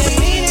 I've been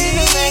meaning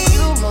to make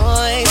you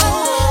moist.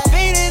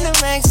 Meaning to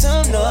make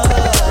some noise.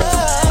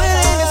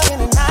 Willing to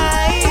spend the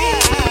night,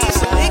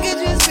 so it could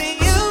just be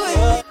you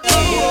and me.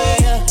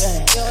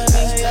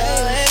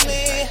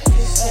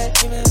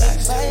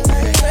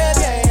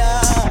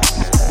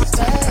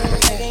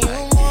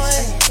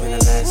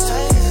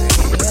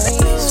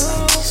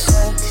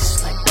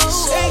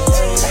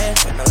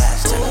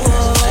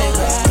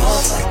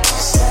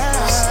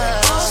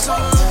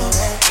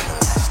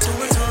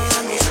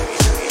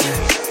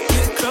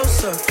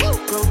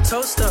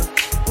 Toaster,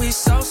 we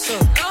salsa,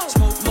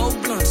 smoke more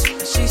blunts,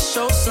 she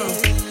show some.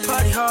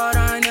 Party hard,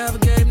 I ain't never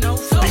gave no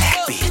fuck.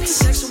 Black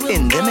Beats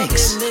in the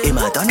Mix,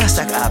 immer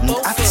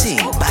Donnerstagabend ab 10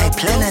 bei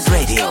Planet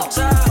Radio.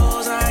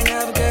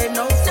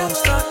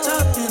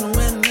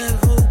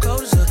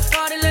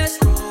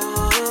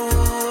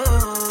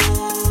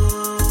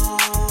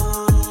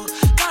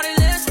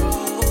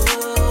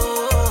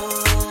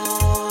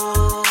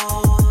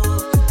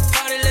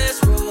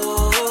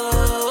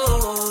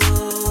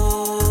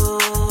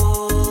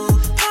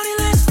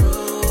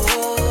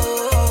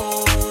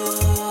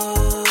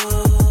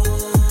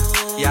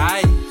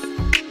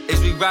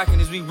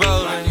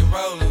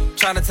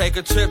 Tryna take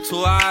a trip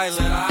to an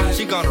island.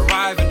 She gon'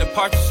 arrive and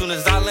depart as soon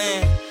as I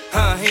land.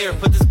 Here,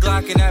 put this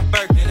Glock in that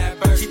Birkin.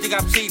 She think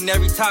I'm cheating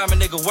every time a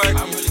nigga work.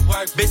 I'm really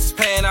working. Bitches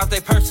paying out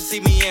they purse to see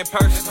me in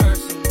person.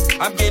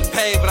 I'm getting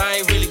paid, but I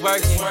ain't really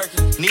working.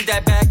 Need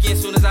that back in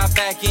soon as I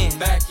back in.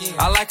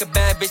 I like a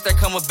bad bitch that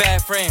come with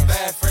bad friends.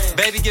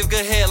 Baby, give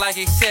good head like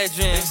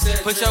Excedrin.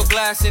 Put your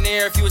glass in the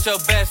air if you with your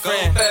best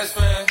friend.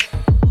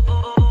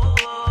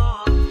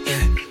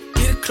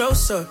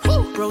 Closer,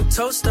 bro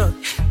toaster,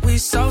 we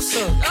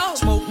salsa,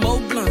 smoke more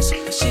blunts,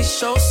 she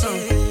show some.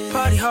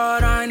 Party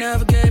hard, I ain't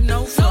never gave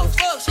no fucks.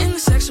 In the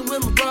section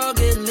with my bra,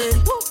 get lit.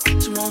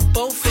 She want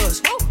both of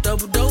us,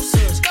 double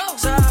doses.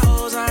 Side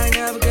hoes, I ain't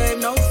never gave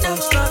no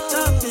fucks. Locked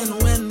up in the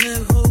wind,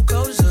 nigga, who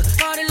goes up?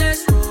 Party,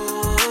 let's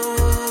roll.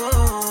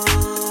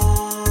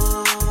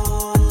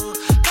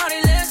 Party,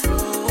 let's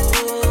roll.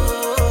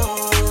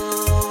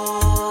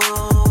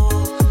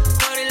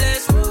 Party,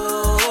 let's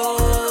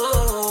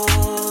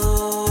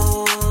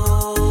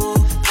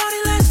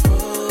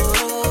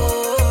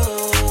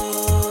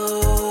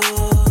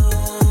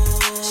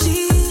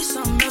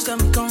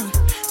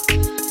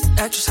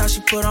how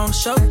she put on the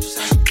show.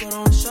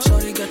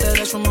 Shorty got that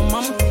ass from my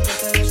mama.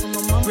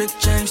 Rick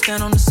James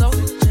stand on the sofa.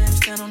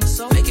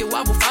 Make it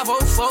wobble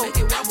 504.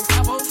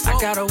 I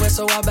got a west,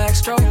 so I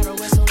backstroke.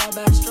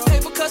 Hey,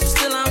 because we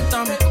still on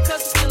thumbing.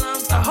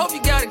 I hope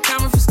you got it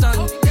coming for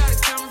stunning.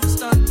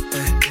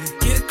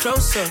 Get it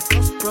closer,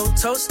 bro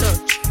toaster.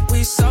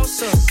 We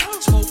salsa,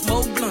 smoke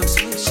more blunts.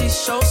 She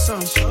show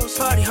some.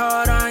 Party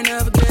hard, I ain't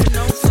never get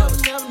no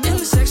fucks. In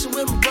the section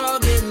with my bra,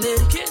 get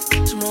lit.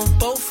 She want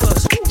both of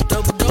us,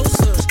 double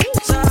doses.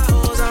 Side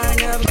hoes, I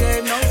ain't never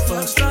gave no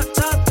fucks. Locked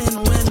up in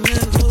the wind,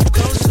 nigga, who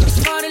goes to?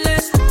 Party,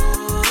 let's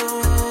roll.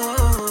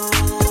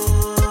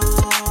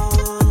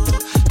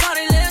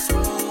 Party, let's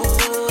roll.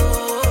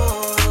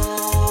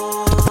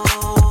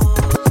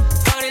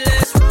 Party,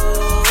 let's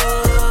roll.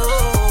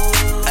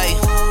 Ay.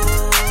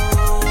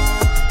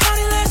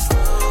 Party, let's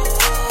roll.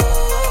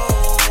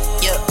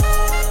 Yeah.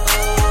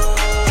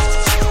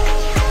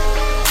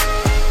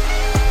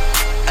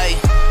 Ay.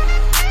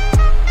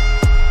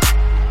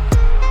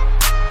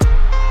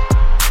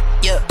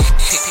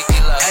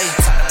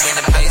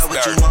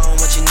 What you want,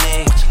 what you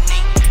need.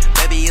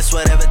 Baby, it's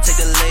whatever, take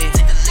the lead.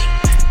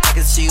 I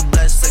can see you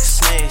blessed like a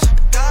sneeze.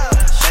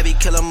 Baby,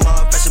 kill 'em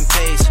all, press and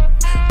pace.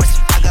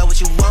 I got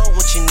what you want,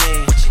 what you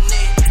need.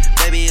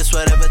 Baby, it's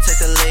whatever, take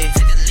the lead.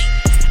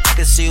 I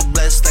can see you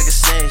blessed like a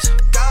sneeze.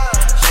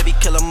 Baby,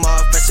 kill 'em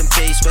all, rest in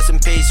peace, rest in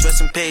peace, rest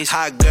in peace.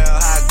 Hot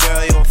girl,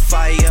 you on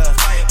fire.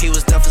 He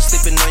was done for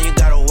sleeping on you,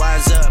 gotta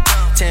wise up.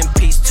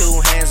 10-piece, 2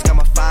 hands, got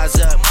my thighs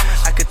up.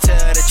 I could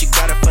tell that you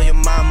got it from your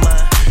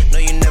mama. No,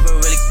 you never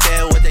really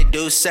care what they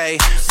do say.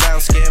 Brown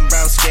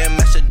skin,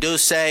 match the do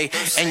say.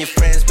 And your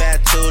friends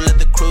bad too, let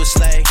the crew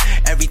slay.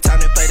 Every time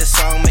they play the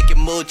song, make your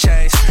mood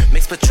change.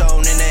 Mix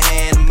Patron in the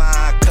hand of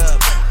my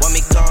cup. Want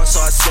me gone, so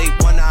I sleep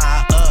 1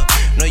 eye up.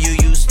 No, you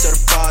used to the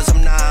frauds,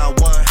 I'm not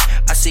one.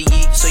 I see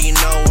ye, so you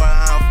know where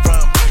I'm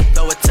from.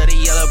 Throw it to the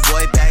yellow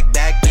boy, back,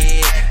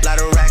 yeah.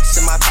 Lot of racks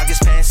in my pockets,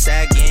 pants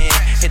sagging.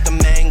 Hit the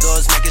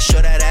mangoes, making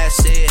sure that ass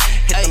it.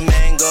 Hit the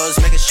mangoes,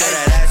 making sure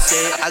that ass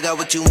it. I got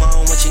what you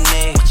want, what you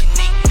need.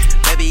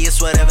 Baby,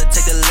 it's whatever,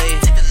 take the lead.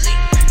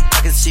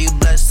 I can see you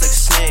blessed like a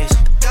sneeze.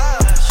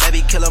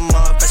 Baby, kill 'em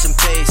all, rest in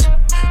peace.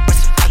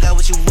 I got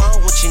what you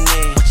want, what you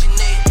need.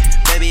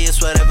 Baby,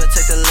 it's whatever,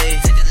 take the lead.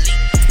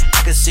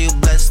 I can see you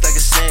blessed like a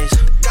sneeze.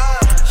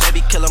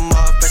 Baby, kill 'em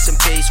all, rest in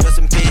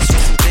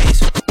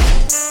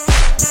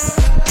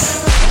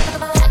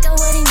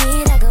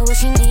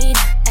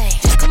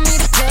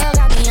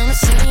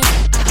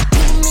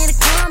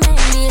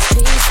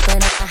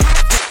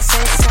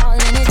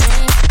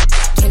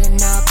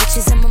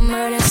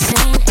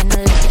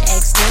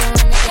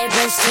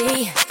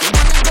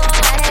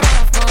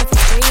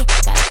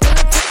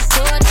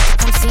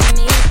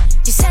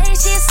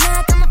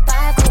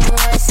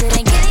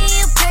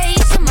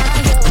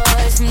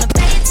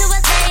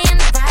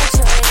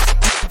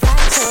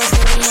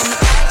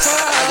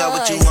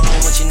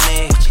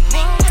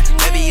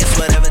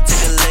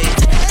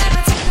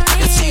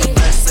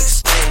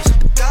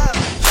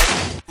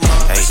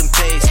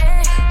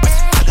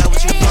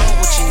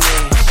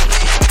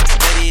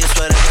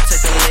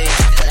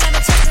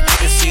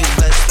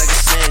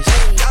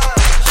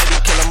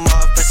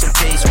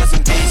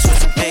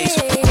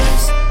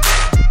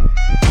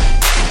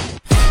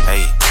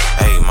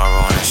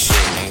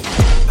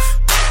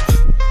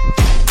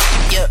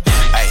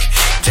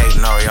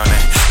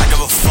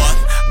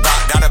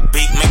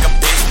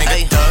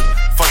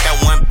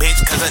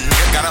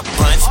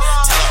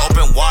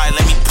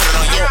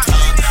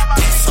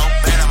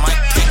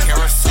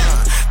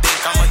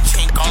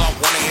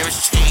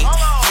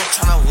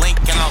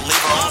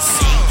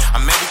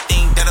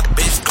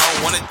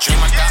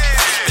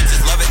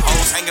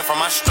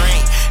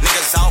stream.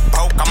 Niggas all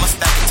broke, I'ma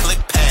stack it till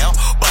it pale.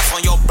 Bust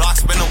on your block,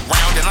 spin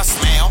around and I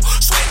smell.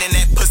 Sweating in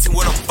that pussy,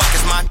 where the fuck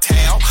is my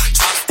tail?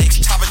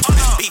 Chopsticks, chop it to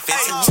this beef,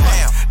 it's a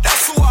jam.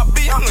 That's who I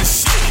be, I'm the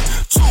shit.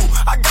 2,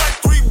 I got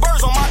 3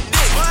 birds on my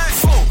dick.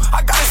 4,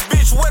 I got this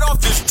bitch wet off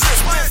this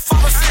drip. 5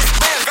 or 6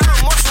 bands, got her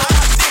motion on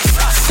my dick.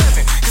 Shot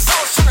 7, cause I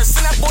was tryna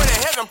send that boy to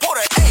heaven, pour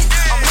the 8.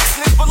 I'm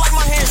mixing this, but like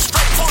my hand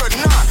straight for the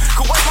 9.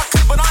 Could wait my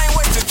clip, but I ain't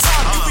wasting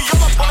time. You be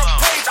all up on the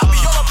page, I be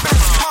all up in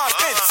the mind.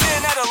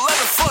 10 at 11,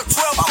 fuck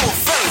 12, I'm a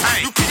felon.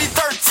 You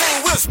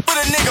PD-13, we'll split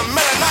a nigga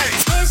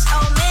melanitis. This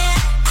old man,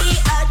 he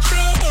a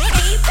trick.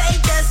 He paid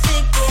just to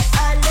get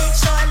a lick.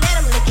 So I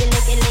let him lick it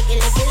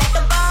like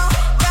a ball.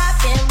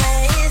 Dropping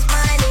where his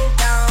money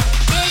gone.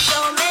 This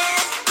old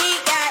man, he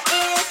got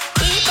in.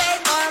 He paid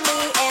for me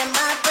and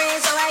my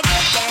friends. So I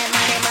get that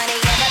money,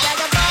 yeah,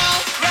 like a ball.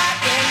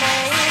 Dropping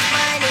where his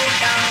money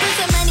gone. Put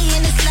some money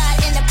in the slot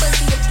and the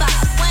pussy to pop.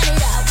 Wind it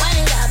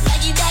up,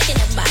 like you back in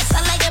the box.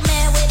 I like a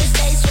man with his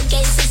face for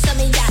gates and some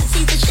yachts.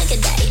 He's a sugar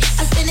daddy.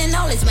 I'm spending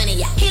all his money,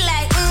 yeah. He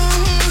like,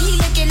 he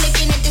looking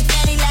at this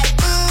daddy like,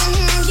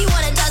 he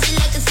wanna toss it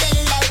like a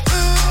celly like,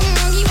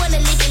 he wanna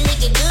lick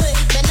it good,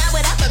 but not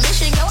without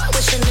permission, yo, I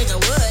wish a nigga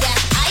would. Yeah,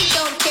 I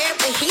don't care,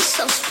 but he's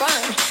so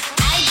sprung.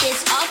 I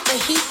gets off, but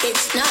he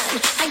gets none.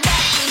 I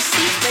got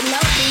receipts, but no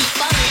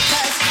refund,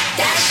 cause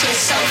that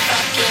shit's so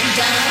fucking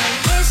dumb.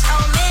 This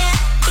old man,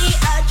 he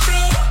a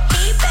trick,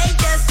 he paid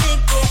just to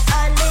get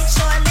a lick,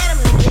 so I let him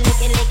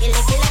lick it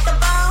like a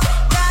ball,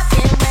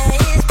 dropping where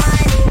his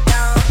money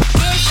gone.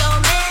 This old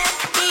man,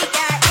 he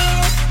got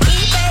in, he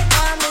paid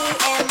for me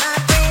and my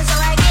friends, so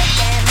I get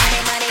that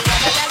money,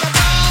 yeah, like a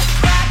ball,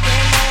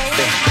 dropping where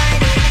his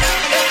money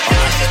gone.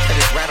 I just put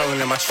this rattling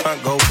in my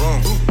trunk, go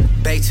boom.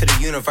 Bay to the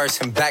universe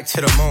and back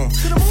to the moon.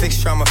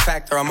 Fixture, I'm a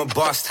factor, I'm a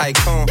boss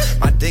tycoon.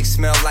 My dick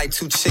smell like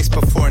 2 chicks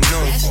before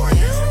noon.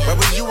 Where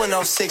were you in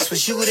 06?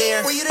 Was you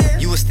there?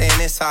 You was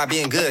staying inside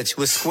being good, you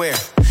was square.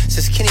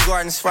 Since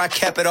kindergarten, so I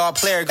kept it all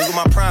player. Google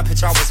my prime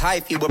picture, I was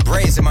hyphy with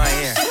braids in my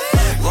hair.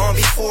 Long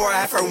before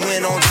I ever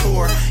went on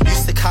tour,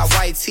 used to cop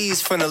white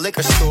tees from the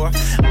liquor store.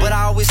 But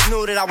I always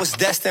knew that I was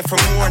destined for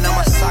more. Now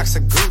my socks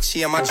are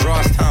Gucci and my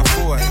drawers Tom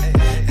Ford.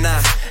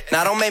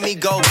 Nah, don't make me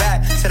go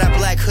back to that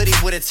black hoodie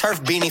with a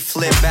turf beanie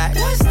flip back.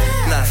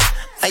 Nah,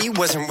 you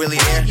wasn't really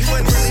there.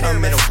 It was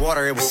something in the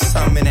water, it was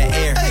something in the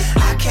air.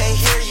 I can't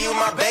hear you,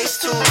 my bass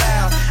too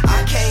loud.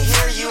 I can't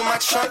hear you, my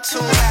trunk too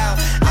loud.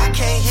 I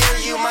can't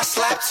hear you, my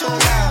slap too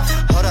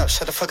loud. Hold up,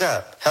 shut the fuck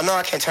up. Hell no,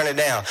 I can't turn it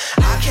down.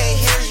 I can't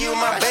hear you,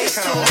 my bass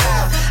too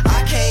loud.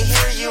 I can't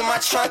hear you, my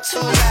trunk too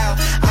loud.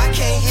 I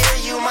can't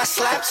hear you, my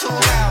slap too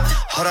loud.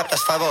 Hold up,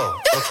 that's 5-0.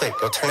 Real quick,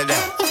 go turn it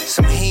down.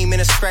 Some heme in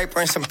a scraper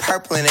and some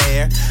purple in the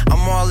air.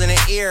 I'm all in the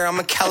ear, I'm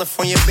a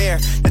California bear.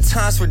 The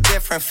times were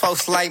different,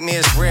 folks like me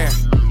is rare.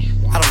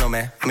 I don't know,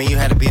 man. I mean, you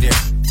had to be there.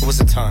 It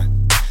was a time.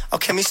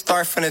 Okay, me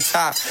start from the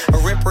top. A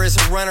ripper is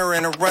a runner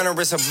and a runner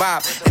is a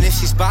bop. And if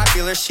she's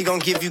popular, she gon'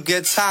 give you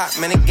good top.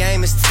 Man, the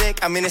game is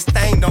thick, I mean, this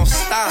thing don't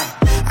stop.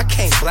 I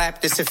can't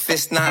blap this if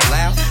it's not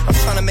loud. I'm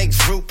trying to make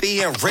Droopy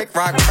and Rick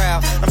Rock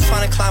proud. I'm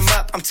trying to climb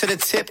up, I'm to the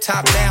tip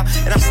top now.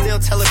 And I'm still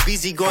telling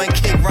BZ go and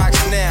kick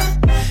rocks now.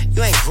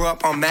 You ain't grew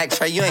up on Mac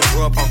Trey, you ain't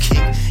grew up on Keep.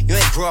 You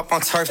ain't grew up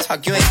on Turf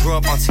Talk, you ain't grew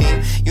up on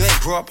Team. You ain't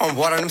grew up on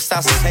Water, them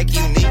styles to take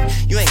unique.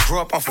 You ain't grew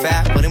up on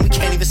Fab, but then we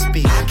can't even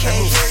speak. I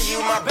can't hear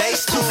you, my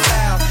bass too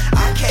loud.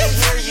 I can't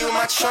hear you,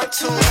 my trunk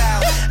too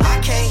loud. I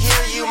can't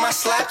hear you, my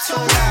slap too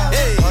loud.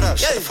 Hold up,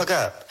 shut the fuck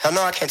up. Hell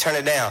no, I can't turn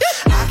it down.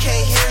 I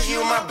can't hear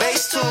you, my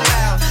bass too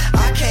loud.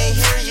 I can't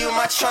hear you,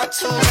 my trunk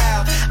too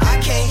loud. I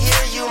can't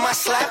hear you, my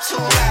slap too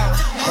loud.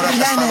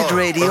 Planet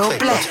Radio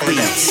Black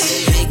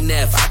Beats. Big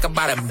Neff, I could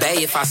buy the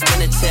bay if I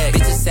spend a check.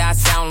 Bitches say I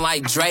sound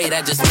like Dre,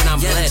 that just mean I'm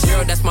blessed.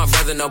 Zero, that's my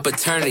brother, no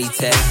paternity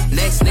test.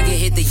 Next nigga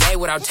hit the yay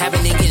without tapping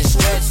and getting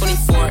stretched.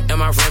 24 and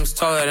my rims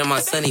taller than my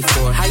sunny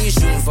 4. How you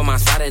shooting for my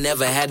side? I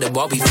never had the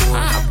ball before.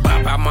 I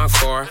pop out my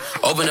car,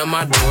 open up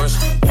my doors,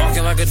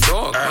 walking like a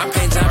dog. My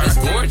paint job is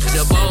gorgeous.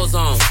 The bowls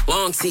on,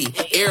 long tee,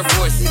 Air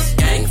Forces.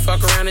 Gang,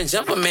 fuck around and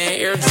jump a man,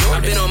 Air Jordan.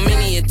 I've been on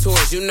many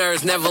tours, you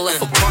nerds never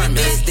left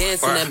apartments.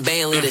 Dancing at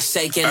Bailey, the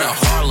shaking the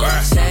Harlem.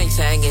 Chang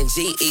Chang and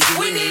G.E.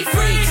 We need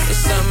freaks. There's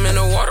something in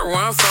the water where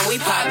I'm from, we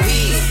pop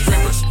peas.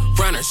 Strippers,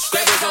 runners,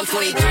 scrapers on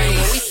 23. When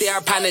we see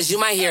our partners, you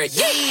might hear it.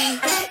 Yeah.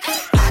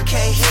 I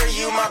can't hear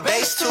you, my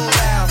bass too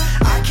loud.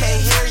 I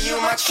can't hear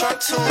you, my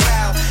trunk too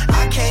loud.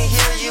 I can't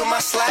hear you, my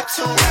slap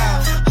too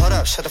loud. Hold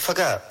up, shut the fuck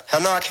up.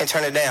 Hell no, I can't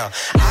turn it down.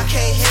 I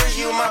can't hear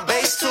you, my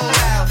bass too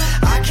loud.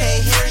 I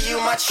can't hear you,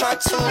 my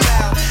trunk too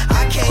loud.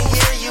 I can't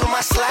hear you,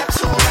 my slap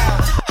too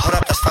loud. Hold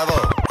up, that's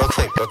 5-0. Real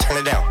quick, go turn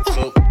it down.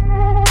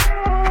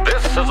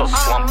 This is a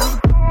slumper.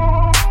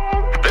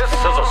 This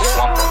is a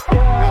slumper.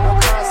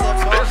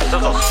 This is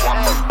a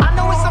slumper. I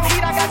know it's some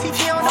heat, I got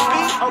TT on the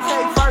beat.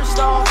 Okay, first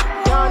off,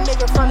 young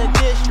nigga from the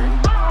district.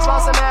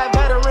 Slauson that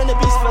veteran to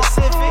be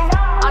specific.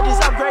 I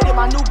just upgraded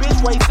my new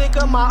bitch way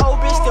thicker. My old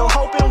bitch still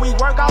hoping we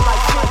work out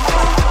like shit.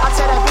 I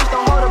tell that bitch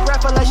don't hold her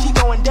breath unless she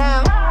going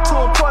down.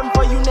 Too important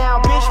for you now,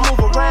 bitch,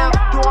 move around.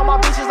 Do all my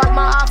bitches like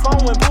my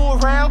iPhone when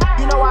boo around.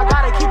 You know I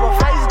gotta keep her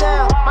face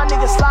down. My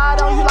nigga slide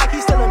on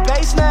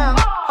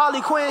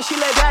queen, she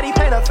let daddy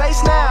paint her face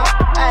now.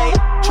 Ayy,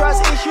 trust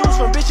issues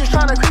from bitches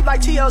tryna creep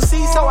like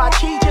TLC, so I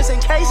cheat just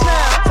in case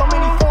now. So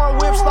many foreign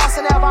whips lost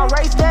and have I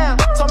race down.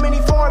 So many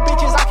foreign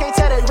bitches, I can't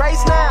tell they race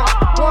now.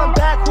 One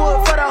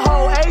backwood for the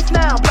whole eighth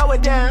now, blow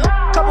it down.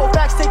 Couple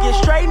facts to get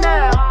straight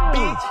now.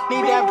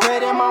 Need that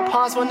bread in my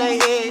palms when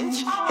they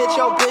itch. Hit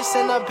your bitch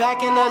in the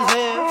back in the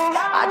lift.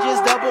 I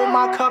just double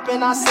my cup and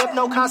I sip.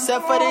 No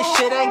concept for this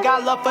shit, ain't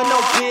got love for no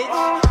bitch.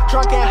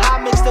 Drunk and high,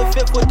 mix the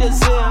fifth with the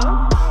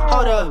zip.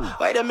 Hold up,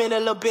 wait a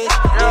minute, little bitch.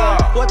 Yeah,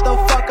 what the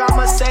fuck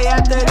I'ma say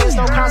after this?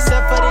 No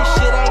concept for this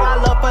shit, ain't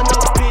got love for no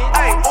bitch.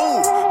 Hey,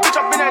 ooh, bitch,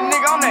 I been that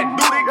nigga on that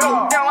duty.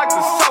 Go down like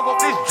the soap of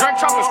this drink,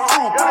 chocolate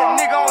screw. Put a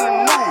nigga on the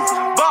news.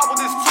 Bob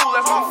with this tool,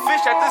 left my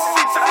fish at the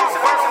seat. So I'm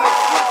bursting the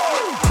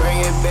bring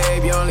it,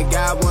 babe, you only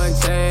got one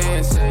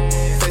chance.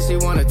 Said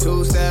she want a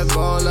two-step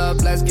roll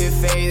up. Let's get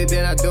faded,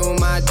 then I do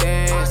my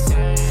dance.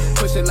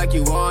 Push it like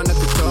you wanna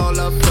control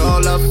up.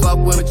 Fuck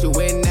with you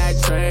in that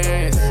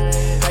trance.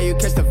 How you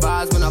catch the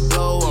vibes when I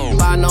blow up?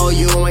 I know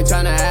you ain't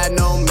tryna add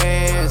no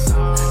mans.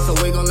 So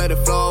we gon' let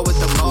it flow with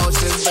the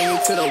motions. Bring you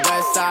to the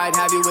west side,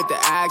 have you with the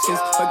actions.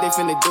 What they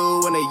finna do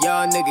when a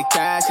young nigga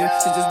cashin'?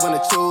 She just wanna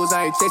choose,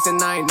 I ain't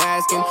chasing, I ain't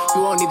asking.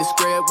 You won't need a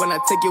script when I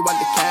take you out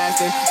the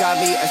casting. Got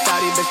me a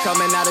shawty bitch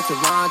coming out of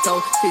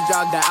Toronto. She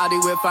dropped the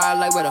Audi with fire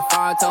like with a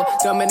Fonto.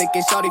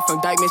 Dominican shawty from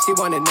Dykeman, she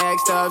want the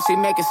next up. She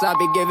making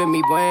sloppy, giving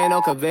me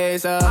bueno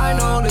cabeza. I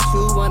know that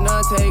you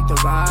wanna take the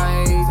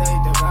ride.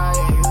 Take the ride,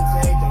 you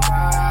take the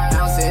ride.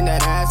 Bouncing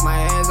that ass, my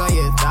hands on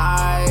your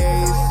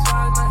thighs.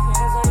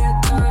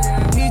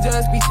 He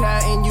just be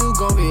chatting, you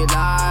gon'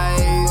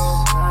 realize.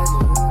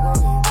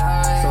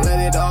 So let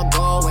it all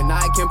go and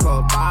I can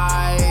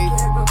provide.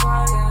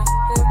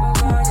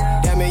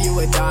 Damn it, you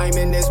a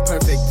diamond, it's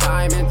perfect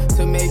timing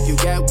to make you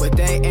get what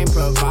they ain't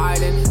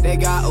providing. They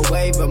got a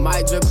wave, but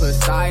my drip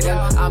Poseidon.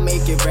 I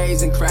make it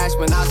raise and crash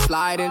when I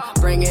slide in.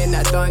 Bring in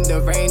that thunder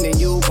rain and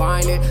you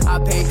whine it. I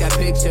paint that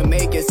picture,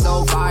 make it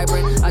so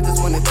vibrant. I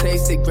just wanna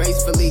taste it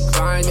gracefully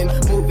grinding.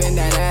 Moving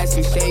that ass,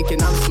 you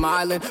shaking, I'm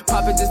smiling.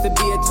 Poppin' just to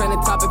be a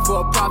trending topic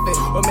for a profit.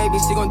 Or maybe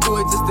she gon' do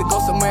it just to go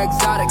somewhere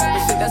exotic.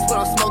 But shit, that's what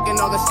I'm smoking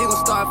on, cause she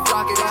gon' start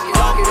flocking.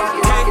 Watch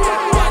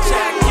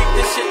I kick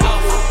this shit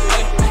off.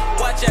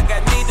 Watch I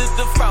got needed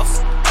the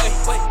frost.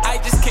 I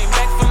just came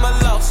back from a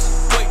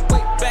loss.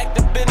 Back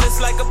to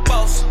business like a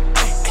boss.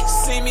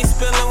 See me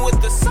spilling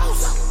with the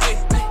sauce.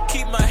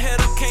 Keep my head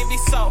up, can't be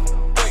soft.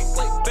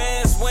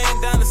 Bands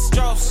weighing down the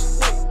straws.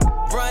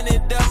 Run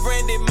it up,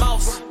 Randy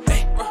Moss.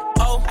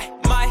 Oh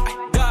my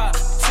God,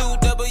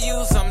 2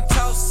 W's I'm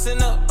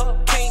tossing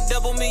up. Can't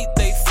double me,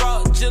 they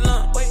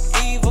fraudulent.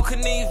 Evil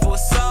Knievel,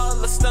 it's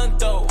all a stunt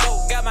though.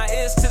 Got my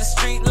ears to the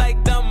street like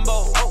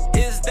Dumbo.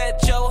 Is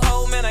that your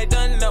hoe, man? I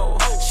done know.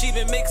 She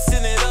been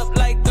mixing it up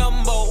like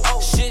gumbo.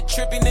 Shit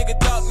trippy nigga,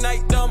 Dark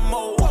Knight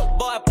Dumbo.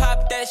 Boy, I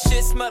pop that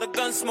shit, smell the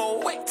gun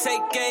smoke.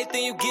 Take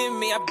anything you give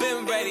me, I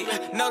been ready.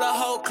 Know the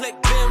whole clique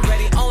been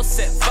ready. On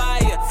set,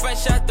 fire,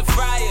 fresh out the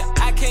fryer.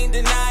 I can't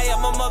deny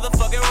I'm a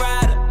motherfucking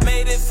rider.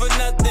 Made it for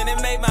nothing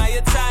and made my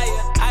attire.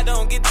 I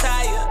don't get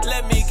tired,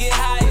 let me get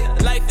higher.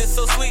 Life is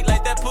so sweet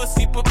like that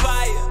pussy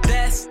papaya.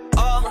 That's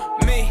all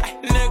me,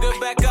 nigga,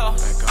 back off.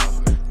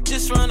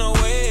 Just run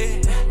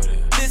away.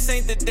 This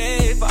ain't the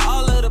day for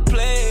all of the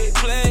play.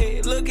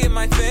 Look at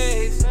my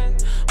face.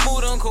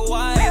 Mood on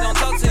Kauai, don't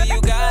talk to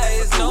you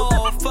guys. No,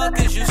 fuck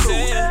as you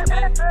saying.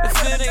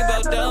 If it ain't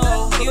about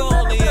dough, you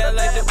only act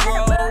like the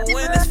bro.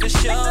 When it's for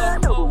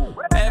sure,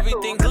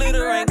 everything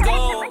glitter ain't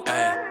gold.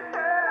 Ay,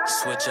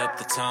 switch up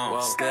the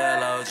tone. Still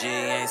OG,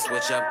 ain't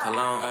switch up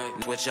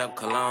cologne. Switch up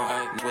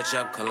cologne. Switch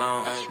up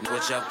cologne.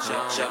 Switch up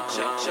cologne.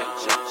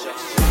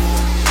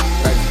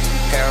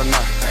 Hell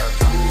no.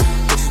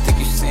 What you think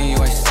you seen, you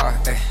ain't saw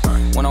it.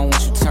 When I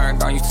want you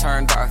turned on, you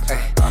turned off.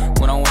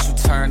 When I want you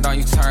turned on,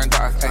 you turned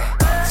off.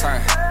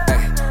 Turn,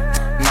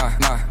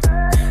 nah.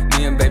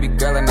 Me and baby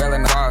girl and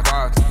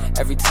wild.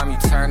 Every time you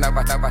turn up,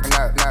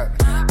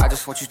 I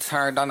just want you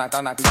turned on, not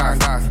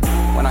turned off.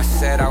 When I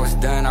said I was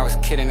done, I was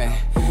kidding it.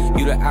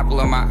 You the apple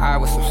of my eye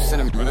with some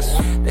cinnamon.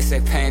 They say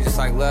pain just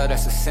like love,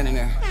 that's a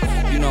synonym.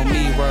 You know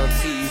me, world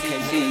T, you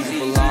can't be. You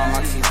belong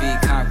on TV,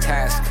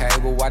 Comcast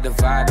cable. Why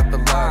divide up the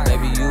love?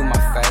 Baby, you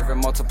my favorite.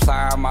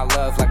 Multiply all my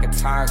love like a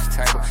times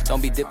table.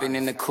 Don't be dipping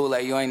in the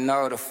Kool-Aid, you ain't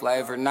know the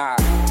flavor, nah.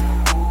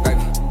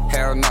 Baby,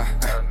 hell nah.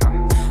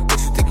 What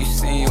you think you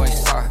seen, you ain't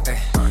saw it.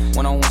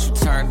 When I want you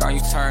turned on,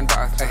 you turned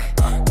off.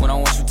 When I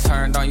want you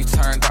turned on, you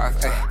turned off.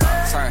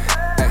 Turn,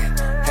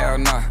 hell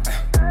nah.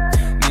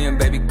 Me and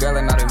baby girl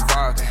are not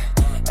involved.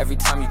 Every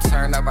time you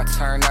turn up, I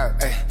turn up.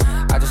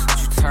 I just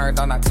want you turned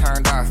on, not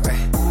turned off.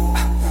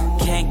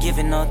 Can't give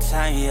it no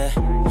time, yeah.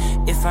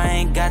 If I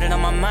ain't got it on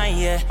my mind,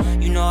 yeah.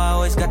 You know I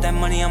always got that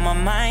money on my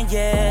mind,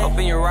 yeah.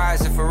 Open your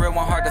eyes, if a real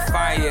one hard to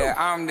find, yeah.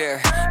 I'm there,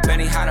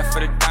 Benny Hanna for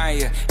the dime,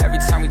 yeah. Every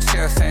time we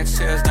chill, saying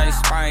chills, now you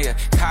spine, yeah.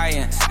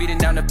 Cayenne, speeding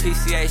down the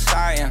PCA,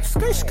 Cheyenne.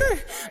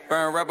 Skirt.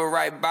 Burn rubber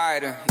right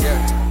by them,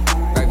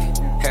 yeah. Baby,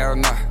 hell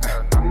nah.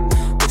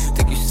 What you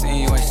think you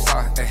seen, you ain't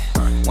saw it.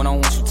 When I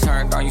want you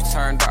turned on, you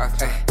turned off.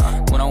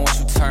 When I want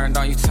you turned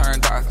on, you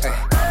turned off.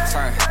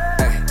 Turn,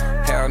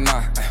 hell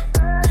nah.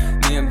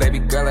 Me and baby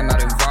girl are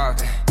not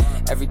involved.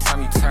 Every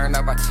time you turn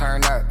up, I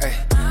turn up.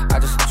 I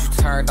just want you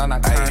turned on, I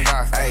turned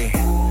off.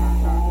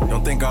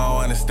 Don't think I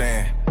don't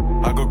understand.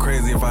 I go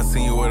crazy if I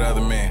see you with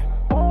other men.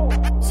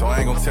 So I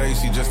ain't gonna tell you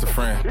she just a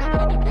friend,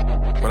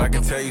 but I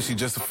can tell you she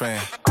just a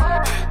fan.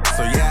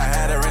 So yeah, I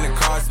had her in the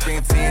car,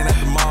 spin 10 at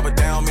the mall, but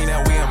that don't mean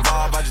that we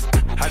involved. I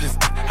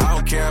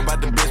don't care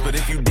about the bitch, but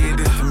if you did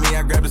this to me,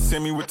 I grab the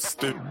semi with the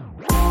stick.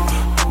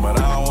 But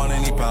I don't want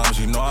any problems,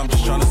 you know I'm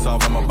just tryna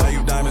solve. I'ma buy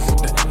you diamonds,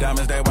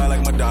 diamonds that white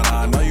like Madonna.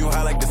 I know you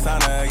high like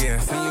designer, yeah.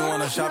 Send you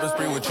on a shopping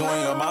spree with you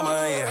and your mama,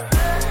 yeah.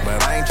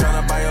 But I ain't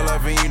tryna buy your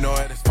love and you know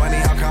it. It's funny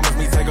how comments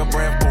me take a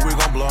breath, but we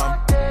gon' blow 'em.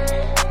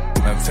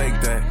 Now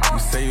take that. You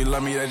say you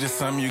love me, that's just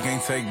something you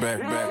can't take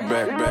back.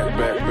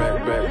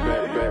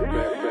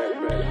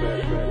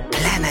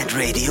 Planet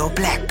Radio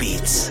Black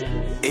Beats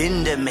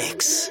in the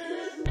mix.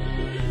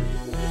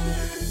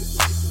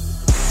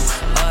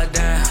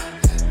 Down,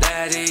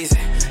 that easy.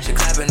 She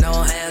clapping no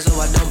hands, so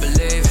I don't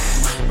believe it.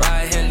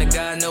 Right here, the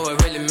guy know I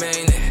really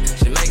mean it.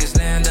 She make it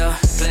stand up,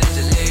 pledge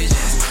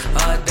allegiance.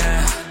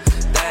 Down,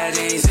 that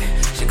easy.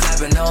 She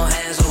clapping no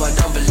hands, so I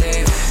don't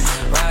believe it.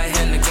 Right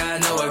here, the guy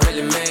know I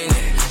really mean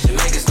it. She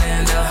make it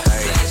stand up,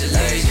 pledge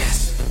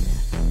allegiance.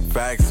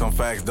 Facts on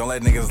facts, don't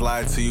let niggas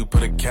lie to you.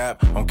 Put a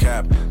cap on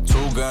cap.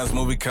 2 Guns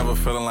movie cover,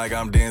 feeling like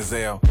I'm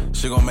Denzel.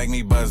 She gon' make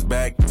me buzz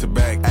back to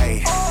back.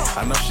 Ayy,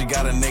 I know she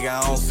got a nigga,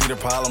 I don't see the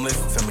problem.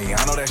 Listen to me,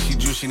 I know that she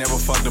Jew, she never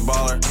fucked a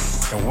baller.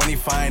 And when he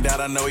find out,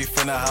 I know he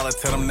finna holler.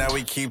 Tell him that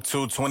we keep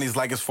 2 20s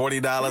like it's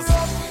 $40.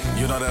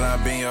 You know that I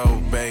been your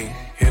bae.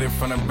 Hit it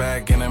from the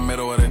back in the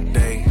middle of the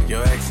day.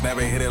 Your ex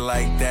never hit it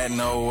like that,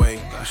 no way.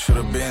 I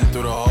should've been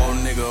through the whole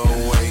nigga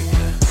away.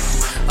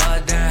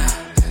 Down,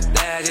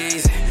 that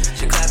easy.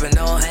 She clapping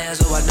no hands,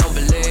 so I don't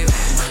believe it.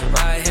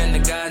 Right here, the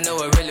guy know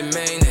I really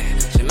mean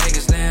it. She make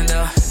it stand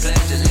up,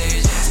 pledge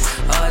allegiance.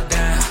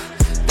 Down,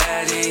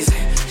 that easy.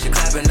 She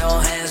clapping no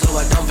hands, so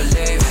I don't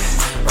believe it.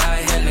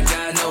 Right here, the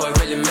guy know I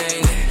really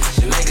mean it.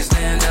 She make it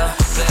stand up,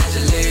 pledge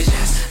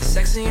allegiance.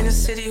 Sexy in the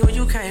city, who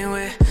you came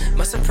with?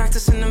 Must have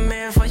practiced in the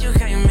mirror before you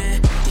came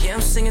in. Yeah,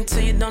 I'm singing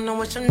till you don't know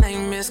what your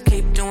name is.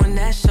 Keep doing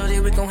that, shorty,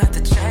 we gon' have to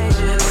change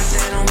it. Put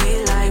that on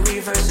me like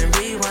reverse and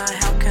rewind.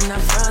 How can I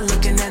front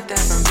looking at that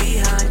from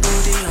behind?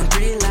 Booty on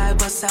 3 light,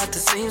 bust out the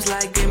seams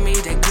like give me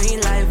that green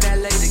light,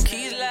 valet the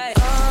keys like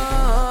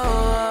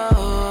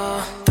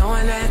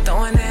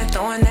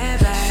throwing that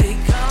back. She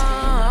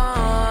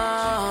gone,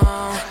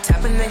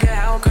 tap a nigga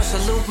out, girl,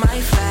 salute my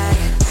flag.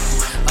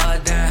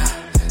 Down,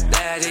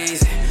 that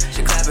easy.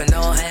 She clapping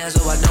no hands,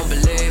 so I don't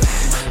believe it.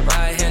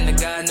 Right here, the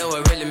guy know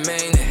I really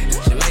mean it.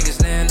 She make it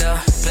stand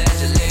up,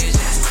 pledge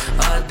allegiance.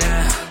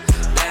 Down,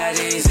 that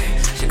easy.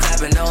 She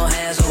clapping no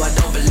hands, so I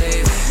don't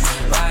believe it.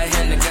 Right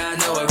here, the guy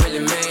know I really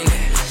mean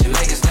it. She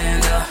make it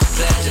stand up,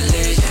 pledge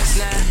allegiance.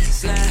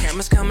 Snap,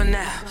 cameras coming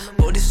out.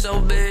 Booty so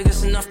big,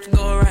 it's enough to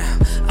go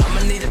around.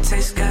 I'ma need a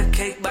taste, got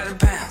cake by the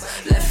pound.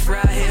 Left,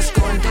 right, here's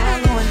going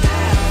down, going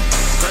down.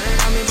 Put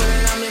it on me, put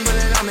it on me, put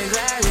it on me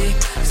gladly.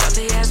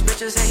 Salty ass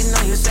bitches hating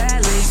on you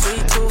sadly.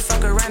 Sweet tooth,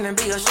 fuck around and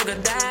be your sugar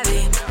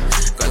daddy.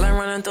 Girl, I'm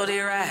running through the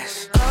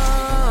racks.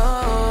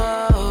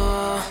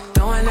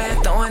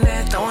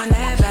 Throwing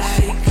that back.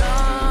 She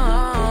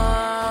gone,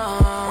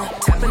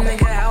 tap a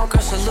nigga out,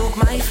 girl, salute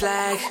my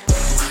flag.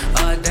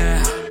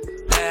 Down,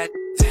 that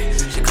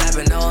she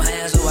clapping no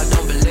hands, so I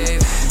don't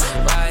believe it.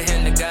 Right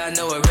here, the guy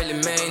know I really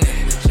mean it.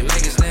 She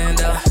make it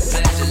stand up,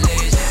 pledge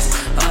allegiance.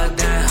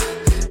 Down,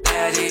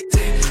 that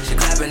easy. She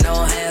clapping no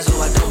hands, so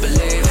I don't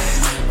believe it.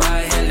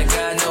 Right here, the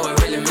guy know I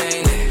really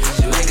mean it.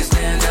 She make it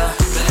stand up,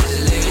 pledge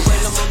allegiance.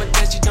 When the mama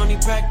that you don't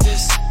need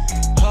practice.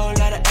 Whole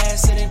lot of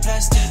ass, it ain't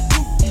plastic.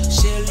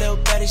 She a little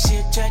baddie, she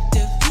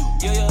attractive.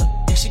 Yeah,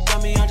 she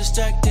got me all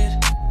distracted.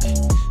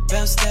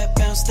 Bounce that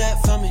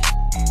for me.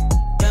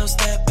 Bounce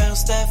that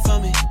for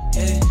me.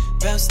 Yeah.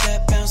 Bounce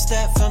that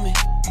for me.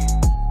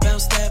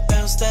 Bounce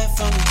that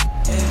for me.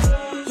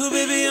 Yeah. Ooh,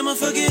 baby, I'ma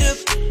fuck it up.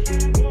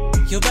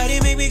 Your body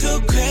make me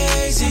go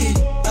crazy.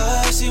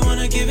 She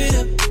wanna give it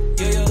up.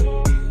 Yeah.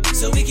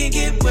 So we can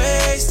get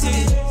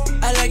wasted.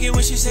 I like it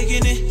when she's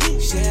shaking it.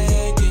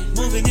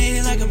 Moving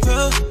it like a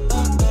pro.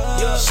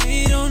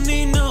 She don't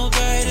need no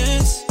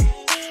guidance.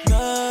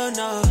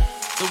 No.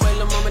 The way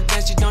lil' mama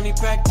dance, she don't need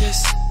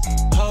practice.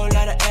 Whole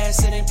lot of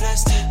ass, it ain't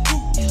plastic.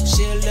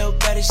 She a little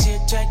baddie, she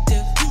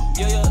attractive.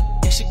 Yeah,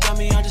 she got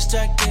me all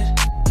distracted.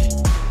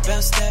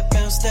 Bounce that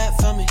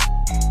for me.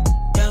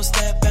 Bounce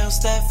that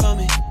for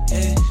me.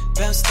 Yeah,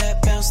 bounce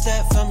that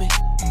for me.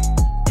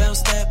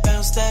 Bounce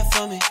that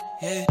for me.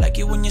 Yeah, like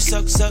it when you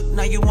suck,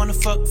 now you wanna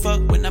fuck.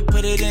 When I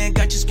put it in,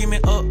 got you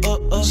screaming,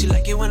 oh. She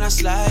like it when I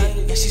slide,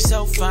 yeah, she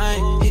so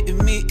fine.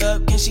 Hitting me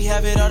up, can she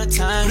have it all the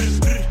time?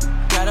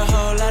 Got a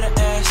whole lot of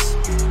ass.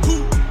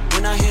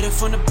 When I hit it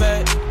from the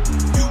back,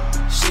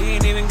 she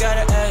ain't even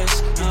gotta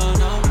ask.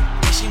 No,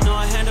 yeah, she know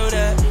I handle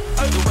that.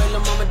 The way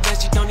lil' mama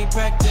dance, she don't need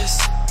practice.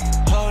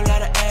 Whole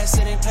lot of ass,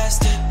 it ain't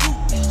plastic.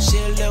 She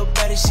a little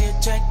baddie, she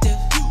attractive.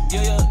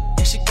 Yeah,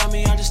 she got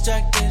me all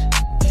distracted.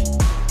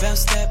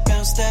 Bounce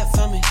that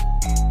for me.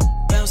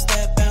 Bounce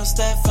that bounce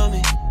that for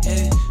me.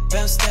 Yeah,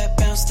 bounce that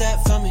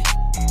for me.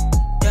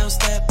 Bounce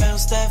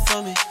that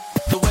for me.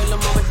 The way Lil'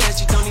 Mama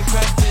dance, you don't need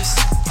practice.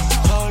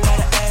 Whole lot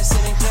of ass,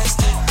 it ain't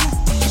plastic.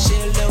 She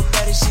a little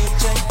body, she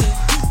objective.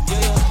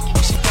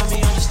 Yeah, she got me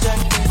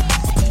undistracted.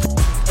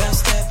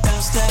 Bounce that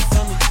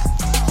for me.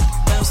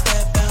 Bounce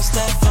that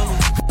for me.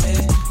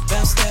 Yeah,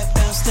 bounce that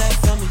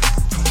for me.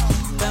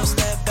 Bounce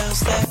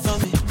that for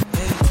me.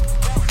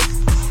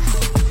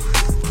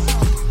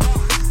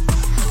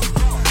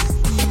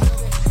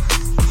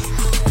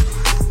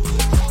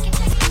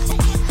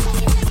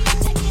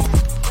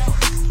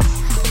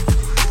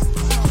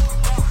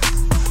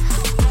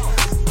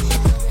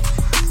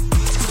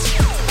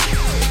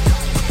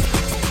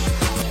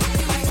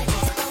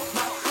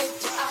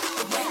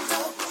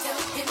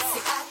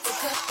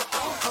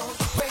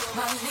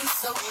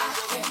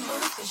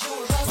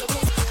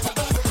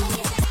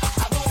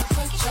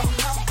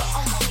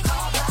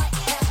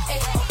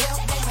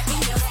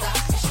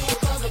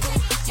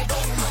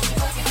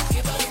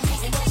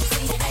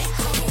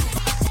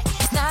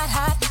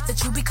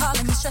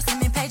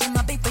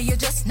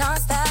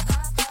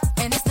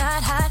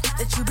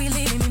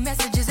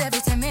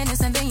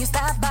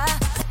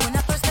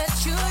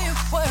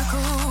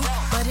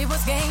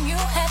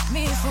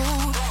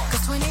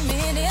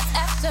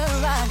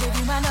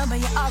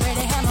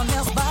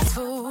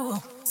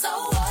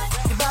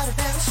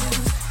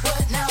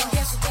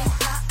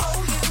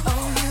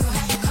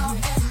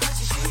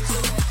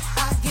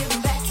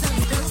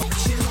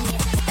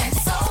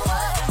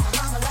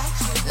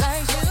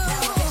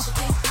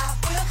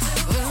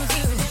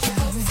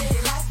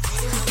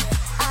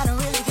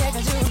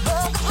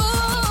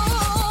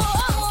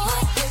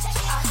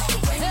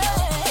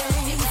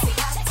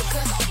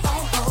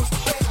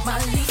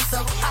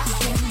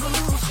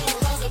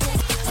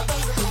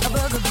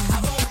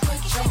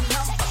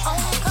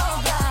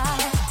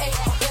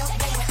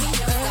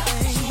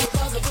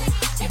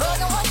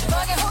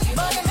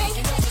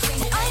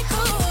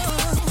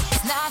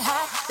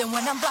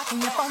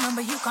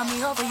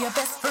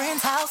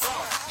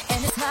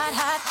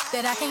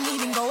 That I can't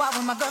even go out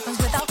with my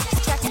girlfriends without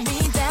tracking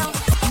me down.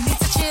 You need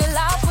to chill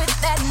out with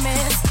that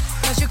mess,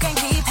 cause you can't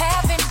keep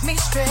having me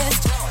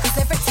stressed. Cause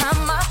every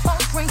time my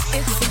phone rings,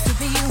 it seems to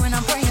be you, and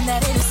I'm praying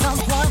that it is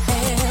someone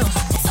else.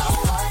 So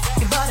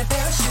what? You bought a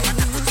pair of shoes.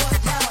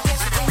 Now I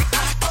guess you think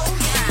I owe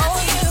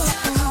you.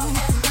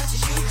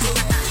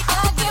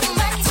 I get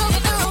back to the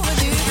do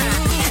with you.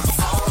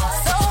 So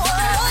what? So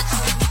what?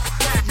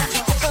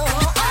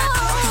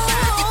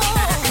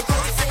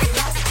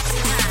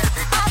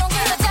 I don't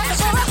give a damn,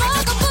 sure I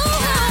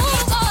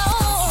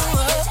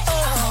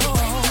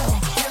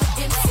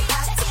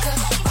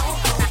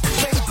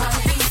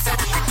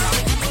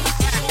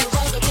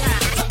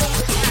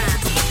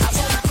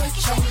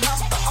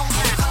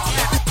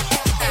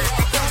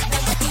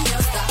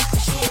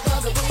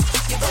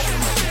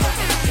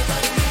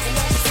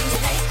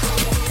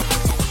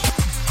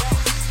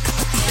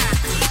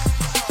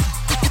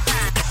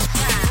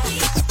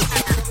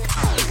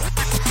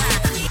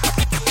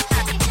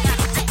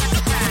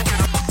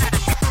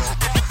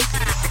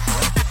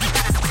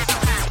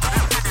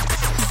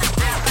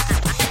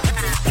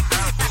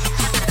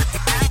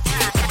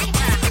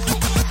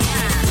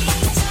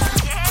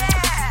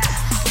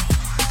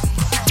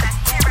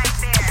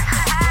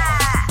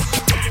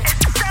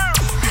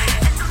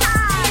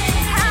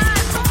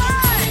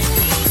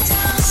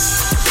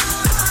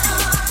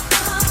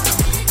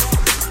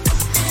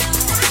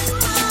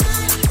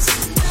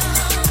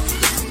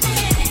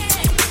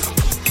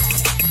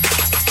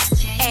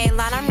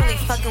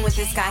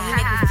this guy, he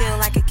make me feel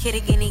like a kid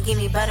again, he give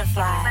me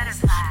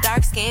butterflies.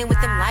 Dark skin with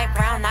them light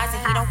brown eyes,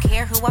 and he don't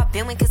care who I've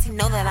been with, cause he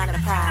know that I'm the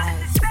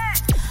prize.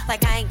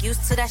 Like I ain't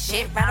used to that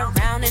shit, ride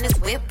around in his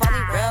whip, while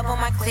he rub on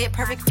my clip,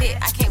 perfect fit.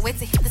 I can't wait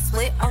to hit the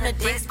split on the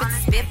dick, spit the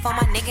spit for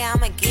my nigga,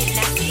 I'ma get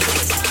nasty.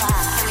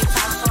 Can we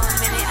talk for a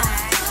minute?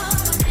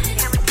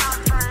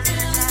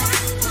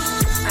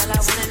 Girl, I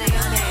wanna know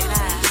your name.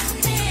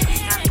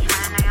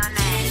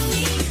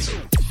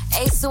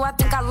 So I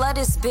think I love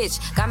this bitch.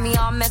 Got me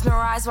all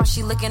mesmerized while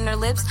she licking her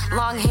lips.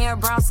 Long hair,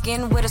 brown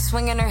skin with a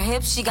swing in her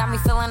hips. She got me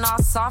feeling all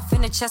soft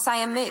in the chest,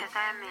 I admit.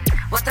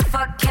 What the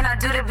fuck can I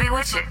do to be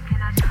with you?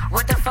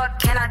 What the fuck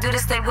can I do to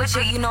stay with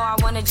you? You know I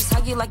wanna just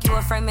hug you like you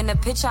a frame in a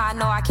picture. I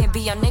know I can't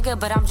be your nigga,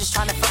 but I'm just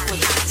trying to fuck with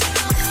you.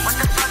 What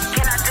the fuck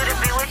can I do to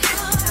be with you?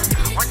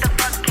 What the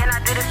fuck can I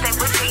do to stay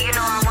with you? You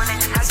know I wanna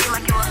just hug you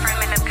like you a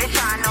frame in a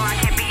picture. I know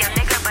I can't be your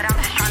nigga, but I'm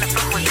just trying to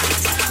fuck with you.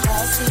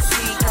 Go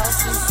Sissy, go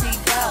Sissy,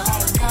 go.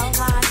 Go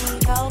Lonnie,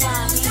 go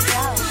Lonnie,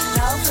 go.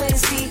 Go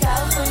Flissy, go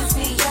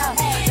Flissy, go.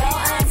 Go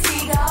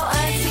Auntie, go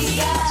Auntie,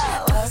 go.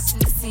 Go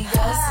Sissy,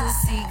 go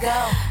Sissy, go.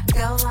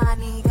 Go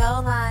Lonnie, go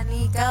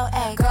Lonnie, go.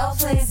 Ay, go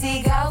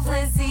Flissy, go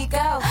Flissy,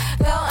 go.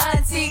 Go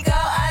Auntie, go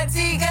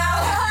Auntie, go.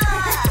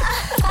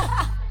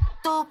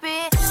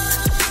 Stupid.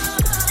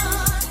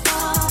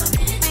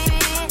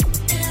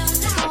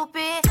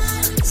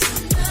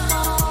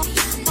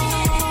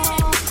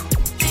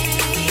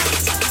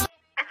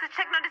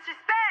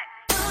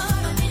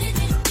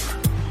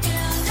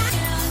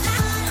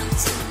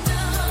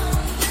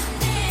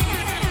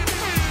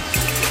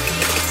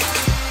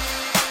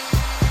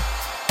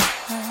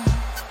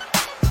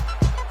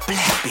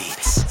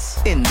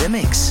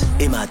 Mix.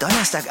 Immer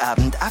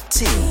Donnerstagabend ab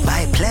 10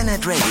 bei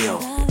Planet Radio.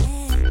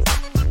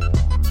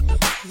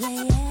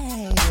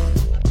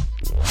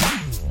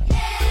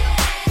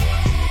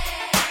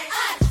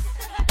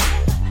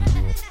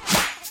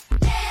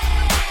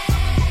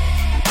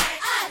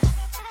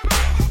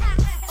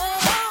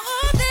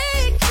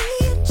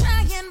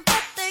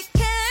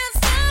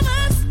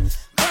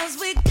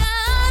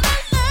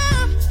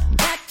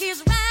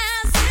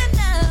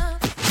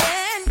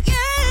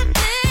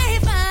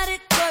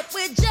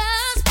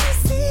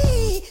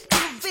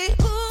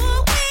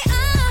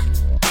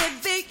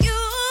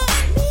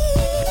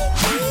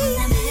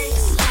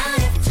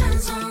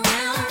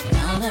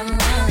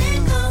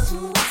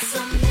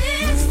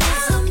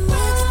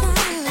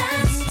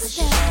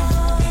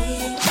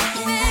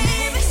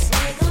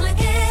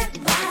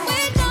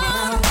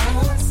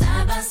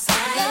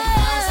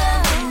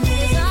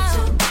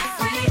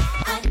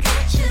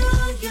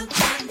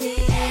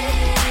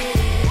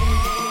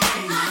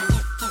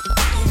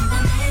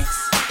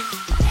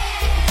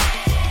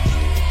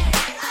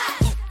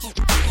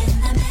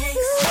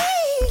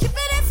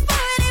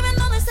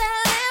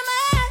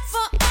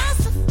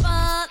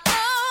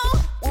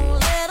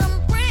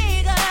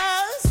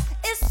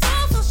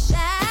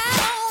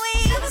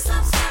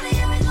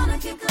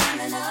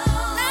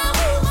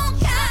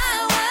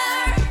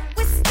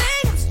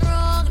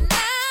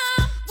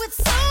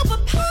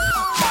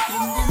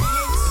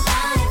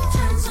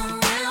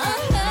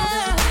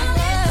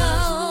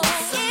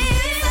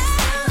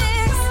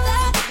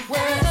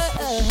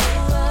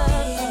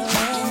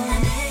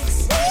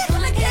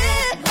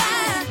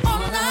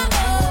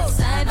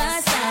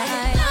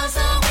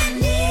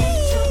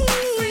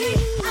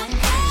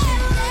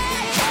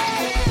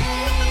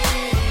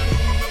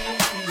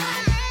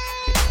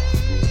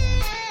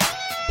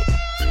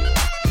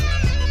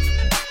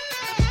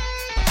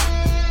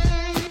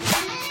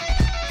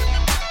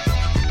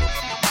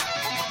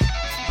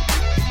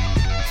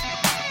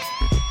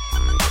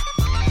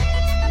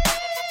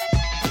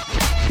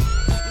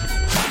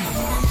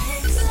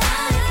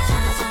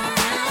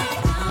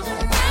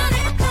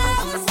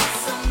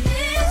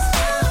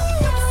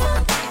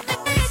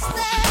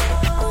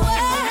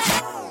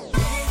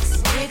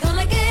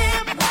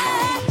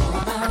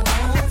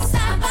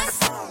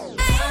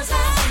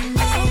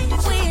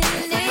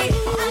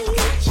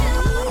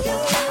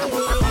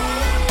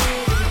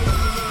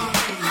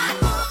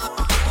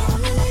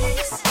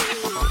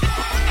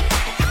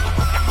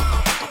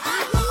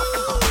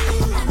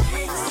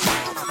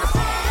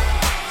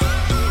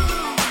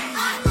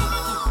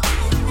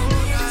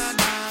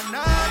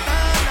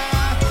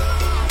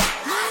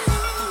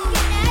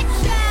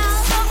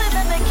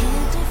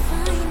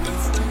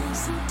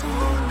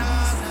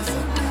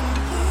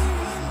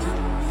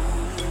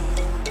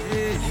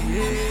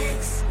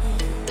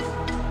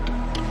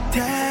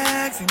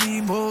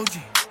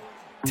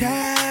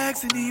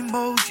 Tags and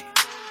emoji.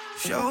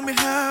 Show me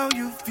how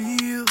you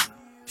feel.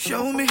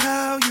 Show me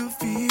how you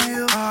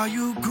feel. Are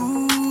you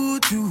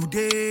good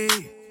today?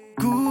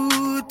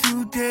 Good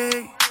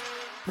today.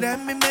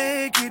 Let me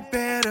make it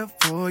better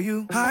for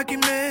you. I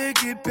can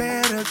make it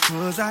better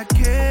 'cause I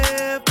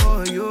care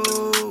for you.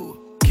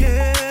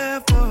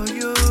 Care for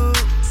you.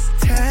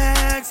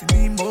 Tags and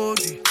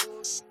emoji.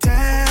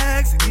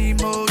 Tags and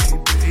emoji,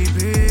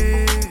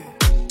 baby.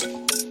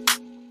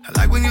 I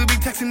like when you be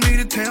texting me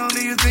to tell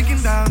me you're thinking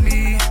about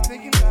me.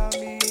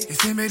 You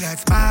send me that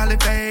smiley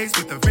face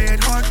with the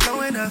red heart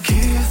glowing a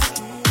kiss.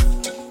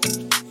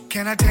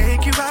 Can I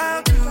take you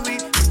out to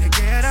eat when you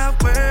get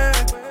out work?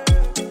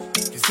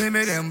 You send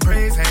me them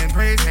praise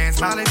hands,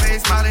 smiley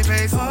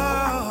face. Oh,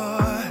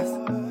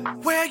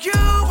 where you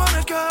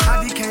wanna go?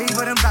 I decay,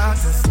 but I'm about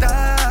to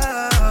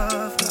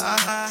stop.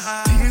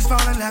 Tears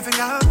falling, laughing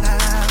out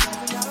loud.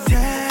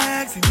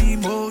 Tags and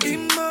emoji.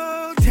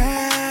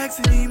 Tags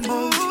and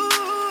emoji.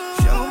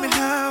 Show me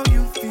how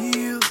you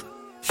feel.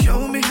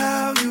 Show me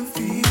how you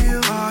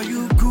feel. Are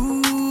you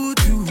good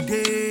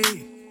today?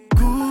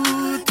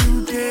 Good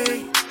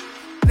today.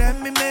 Let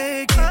me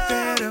make it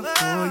better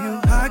for you.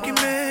 I can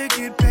make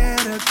it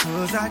better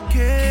 'cause I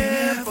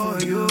care for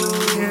you.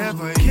 Care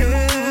for you.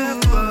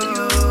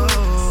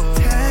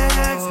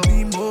 Tags and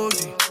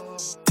emoji.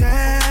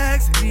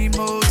 Tags and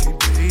emoji,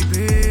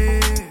 baby.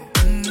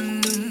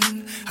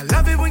 I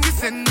love it when you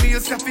send me a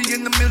selfie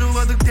in the middle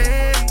of the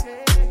day.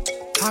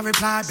 I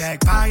reply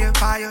back, fire,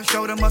 fire,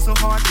 show the muscle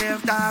heart,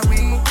 left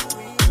diary.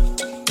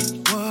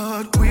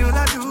 What will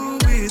I do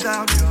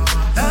without your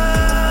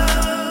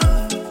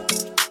love?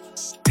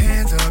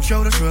 Hands up,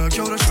 shoulder shrug,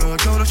 shoulder shrug,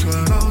 shoulder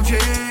shrug. Oh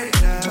yeah,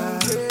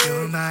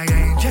 you're my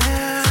angel.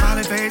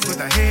 Smiling face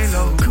with a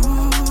halo,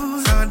 cool.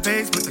 Sun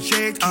face with the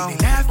shades, keep me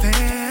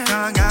laughing.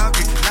 Tongue out,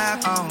 get your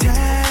laugh on.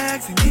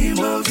 Tags and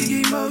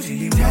emoji,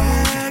 emoji,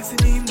 tags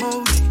and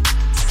emoji.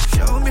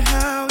 Show me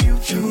how you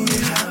feel.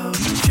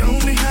 Show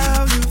me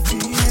how you feel.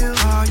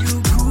 Are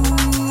you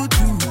good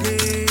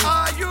today?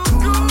 Are you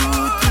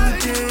good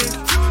today?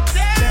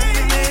 Let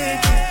me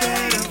make it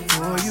better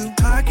for you.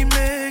 I can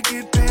make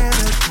it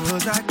better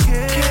 'cause I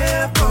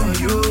care for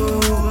you.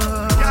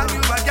 Got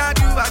you, I got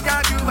you, I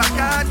got you, I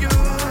got you.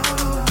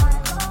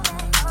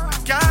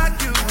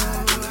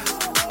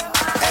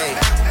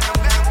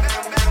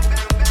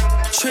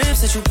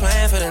 guess that you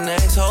plan for the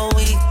next whole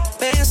week.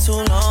 Bands too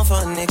long for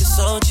a nigga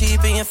so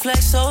cheap. And your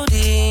flex OD,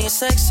 and your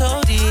sex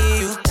OD.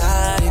 You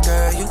got it,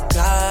 girl, you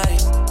got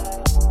it.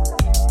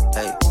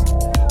 Hey,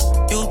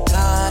 you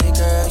got it,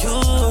 girl,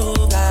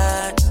 you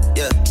got it.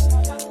 Yeah,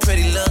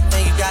 pretty little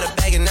thing, you got a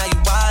bag and now you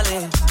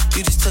wildin'.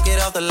 You just took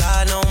it off the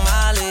line, no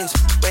mileage.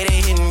 Way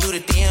they hitting you, the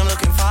DM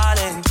looking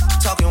violent.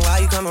 Talking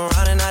while you come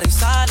around and now they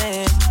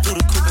silent. Through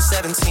the Cooper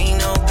 17,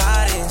 no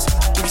guidance.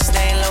 You be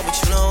staying low, but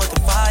you know what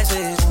the vibes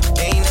is.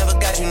 They ain't never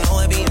got you know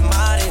it being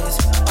modest.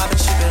 Poppin'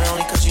 shippin'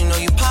 only cause you know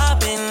you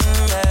poppin',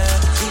 yeah.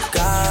 You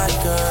got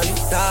it, girl, you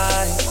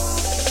got it.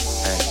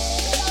 Hey.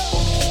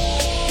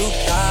 You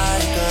got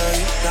it, girl,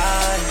 you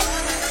got it.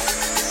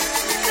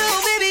 No,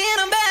 baby,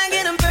 and I'm back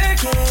and I'm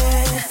Birkin.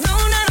 No,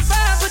 9 to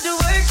 5, put the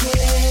work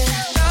in.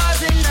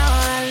 Stars and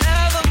all, I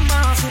love them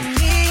all. For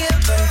me,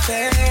 you're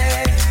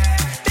perfect.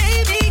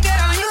 Baby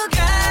girl, you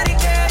got it,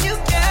 girl, you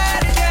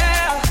got it,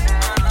 girl.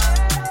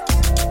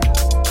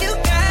 You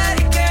got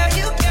it, girl,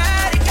 you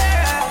got it,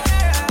 girl.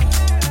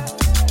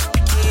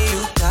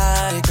 You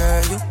got it,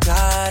 girl, you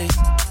got it.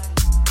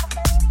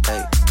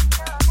 Hey,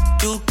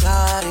 you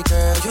got it,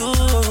 girl, you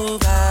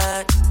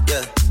got it.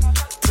 Yeah,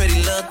 pretty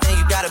little thing,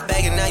 you got a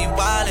bag and now you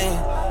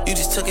wildin'. You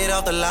just took it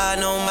off the line,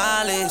 no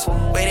mileage.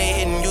 Way they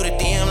hitting you, the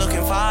DM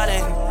looking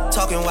violent.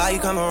 Talking while you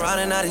come around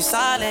and now they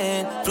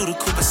silent. Through the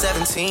Cooper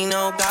 17,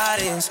 no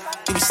guidance.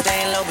 You be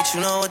staying low, but you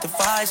know what the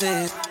vibes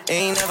is. They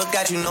ain't never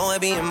got you know it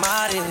being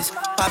modest.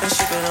 Poppin'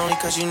 shippin' only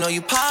cause you know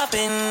you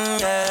poppin',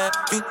 yeah.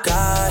 You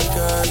got it,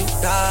 girl, you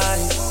got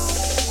it.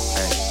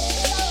 Hey.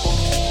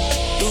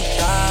 You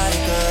got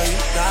it, girl, you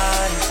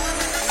got it.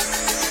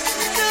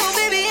 No,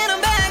 baby, and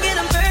I'm back and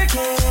I'm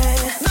Birkin.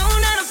 No,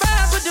 9 to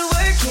 5, put the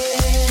work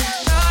in.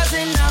 Stars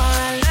and all,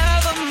 I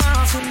love them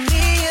all. For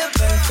me, you're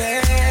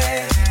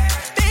perfect.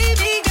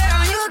 Baby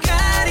girl, you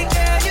got it,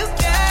 girl, you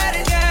got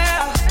it,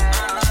 girl.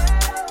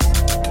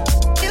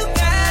 You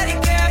got it,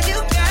 girl, you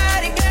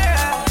got it,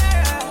 girl.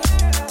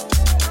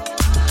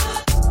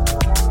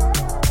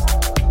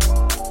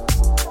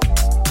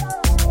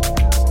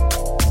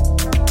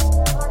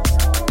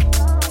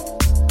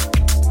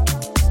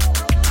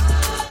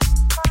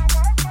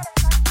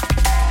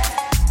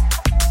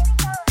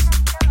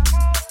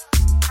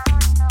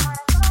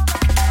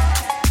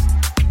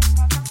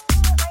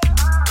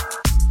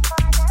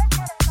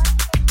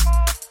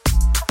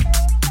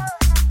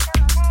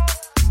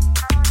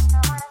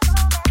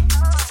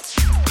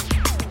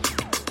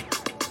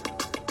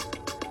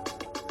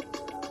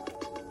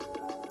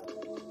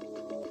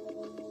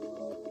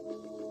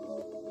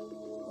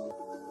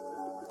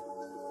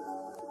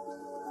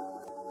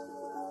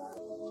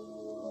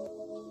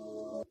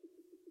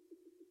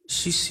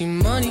 She see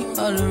money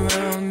all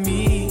around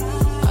me.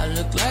 I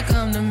look like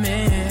I'm the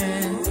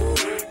man.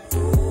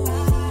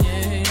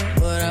 Yeah,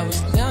 but I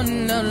was down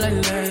and out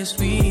like last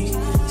week.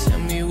 Tell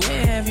me,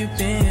 where have you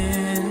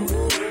been?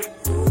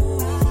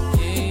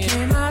 Yeah,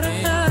 came out of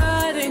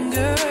hiding,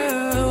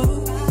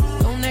 girl.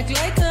 Don't act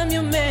like I'm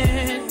your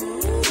man.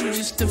 You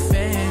just a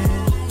fan.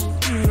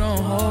 You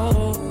don't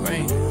hold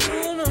rain.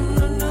 No, no,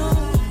 no, no.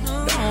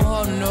 Don't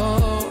hold no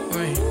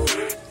rain.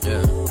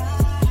 Yeah.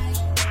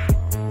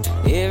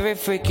 Every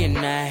freaking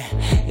night,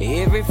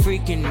 every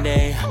freaking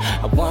day,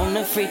 I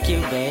wanna freak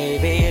you,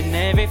 baby, in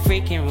every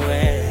freaking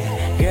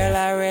way. Girl,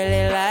 I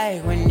really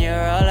like when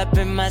you're all up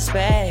in my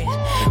space.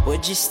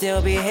 Would you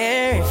still be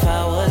here if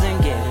I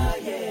wasn't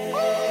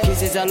getting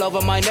kisses all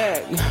over my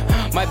neck?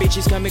 My bitch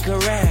is coming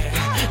correct.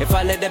 If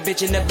I let that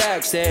bitch in the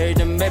back say,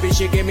 then maybe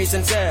she give me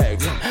some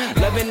sex.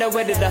 Loving the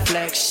way that I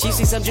flex. She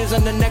see some jewels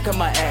on the neck of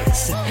my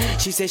ex.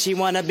 She said she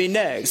wanna be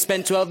next.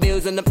 Spend 12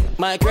 bills on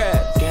my crib.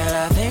 Girl,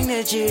 I think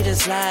that you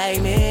just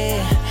like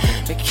me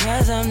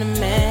because I'm the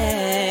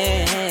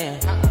man.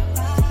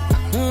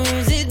 Or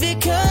is it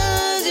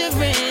because your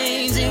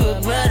friends you were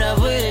brought up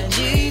with a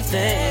G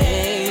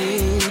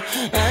thing?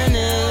 I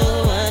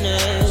know, I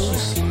know. She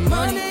see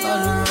money all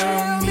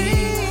around me.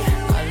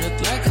 I look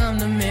like I'm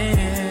the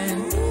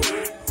man.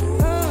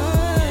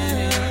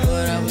 Yeah,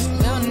 but I was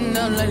down and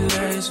out like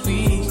last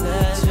week.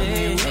 Tell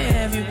me, where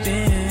have you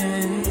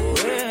been?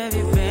 Where have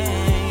you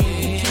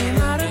been? You came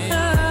out of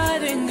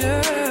hiding,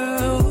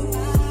 girl.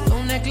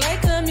 Don't act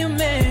like I'm your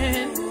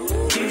man.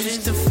 You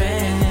just a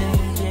fan.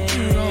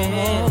 You don't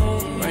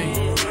hold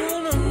rain. No,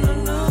 no, no,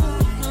 no.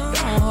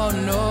 Don't hold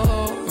no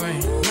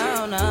rain.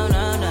 No, no,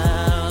 no,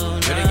 no.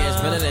 Pretty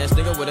ass, feeling ass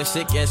nigga with a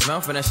sick ass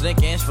mouth and a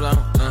slick ass flow.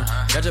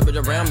 Got your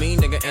bitch around me,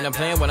 nigga, and I'm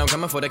playing when I'm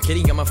coming for the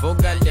kitty. Got my full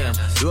goddamn.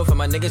 Do it for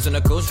my niggas in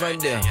the coast right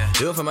there.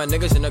 Do it for my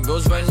niggas in the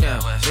ghost right now.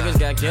 Niggas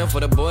got killed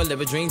for the boy,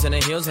 living dreams in the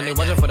hills, and they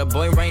watching for the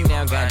boy right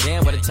now.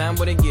 Goddamn, what a time,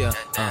 what a year.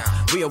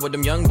 We are what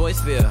them young boys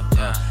feel.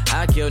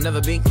 I kill, never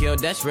be killed,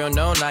 that's real,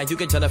 no lie. You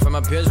can tell it from my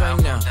peers right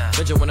now.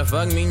 Bitch, you wanna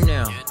fuck me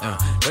now.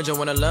 Bitch, you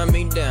wanna love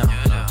me down.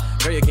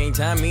 Girl, you can't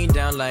tie me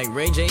down like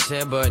Ray J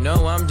said, but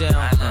no, I'm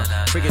down.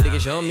 Freaky nigga,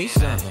 show me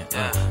something.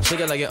 Shake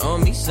it like you owe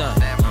me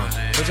something.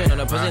 Pushing on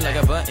the pussy like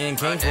a button.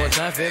 Came 4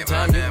 times, 5th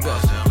time you go.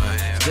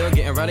 Still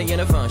getting rowdy in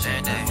the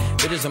function.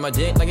 Bitches on my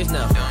dick like it's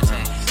nothing.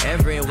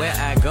 Everywhere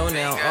I go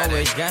now,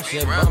 always got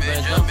shit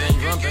bumping,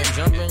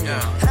 jumping,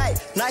 yeah. Hey,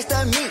 nice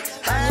to meet.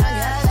 I'm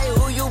young, hey,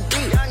 who you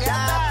be?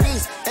 Down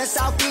east and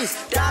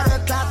southeast, got her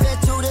clapping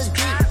to this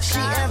beat. She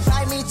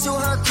invite me to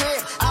her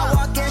crib. I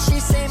walk in, she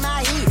say my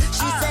heat.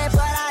 She said,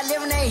 but I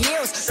live in the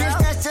hills. Bitch,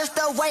 that's just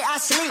the way I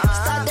sleep.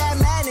 Stop that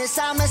madness,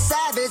 I'm a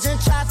savage. In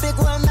traffic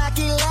with Mac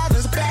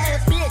 11s.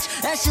 Bad bitch,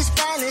 and she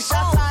Spanish.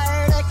 I fly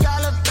her like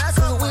y'all of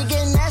vessels. We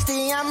get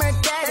nasty, I'm her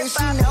daddy.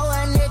 She know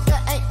a nigga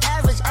ain't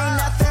average. Ain't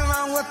nothing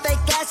wrong with fake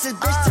asses,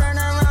 bitch.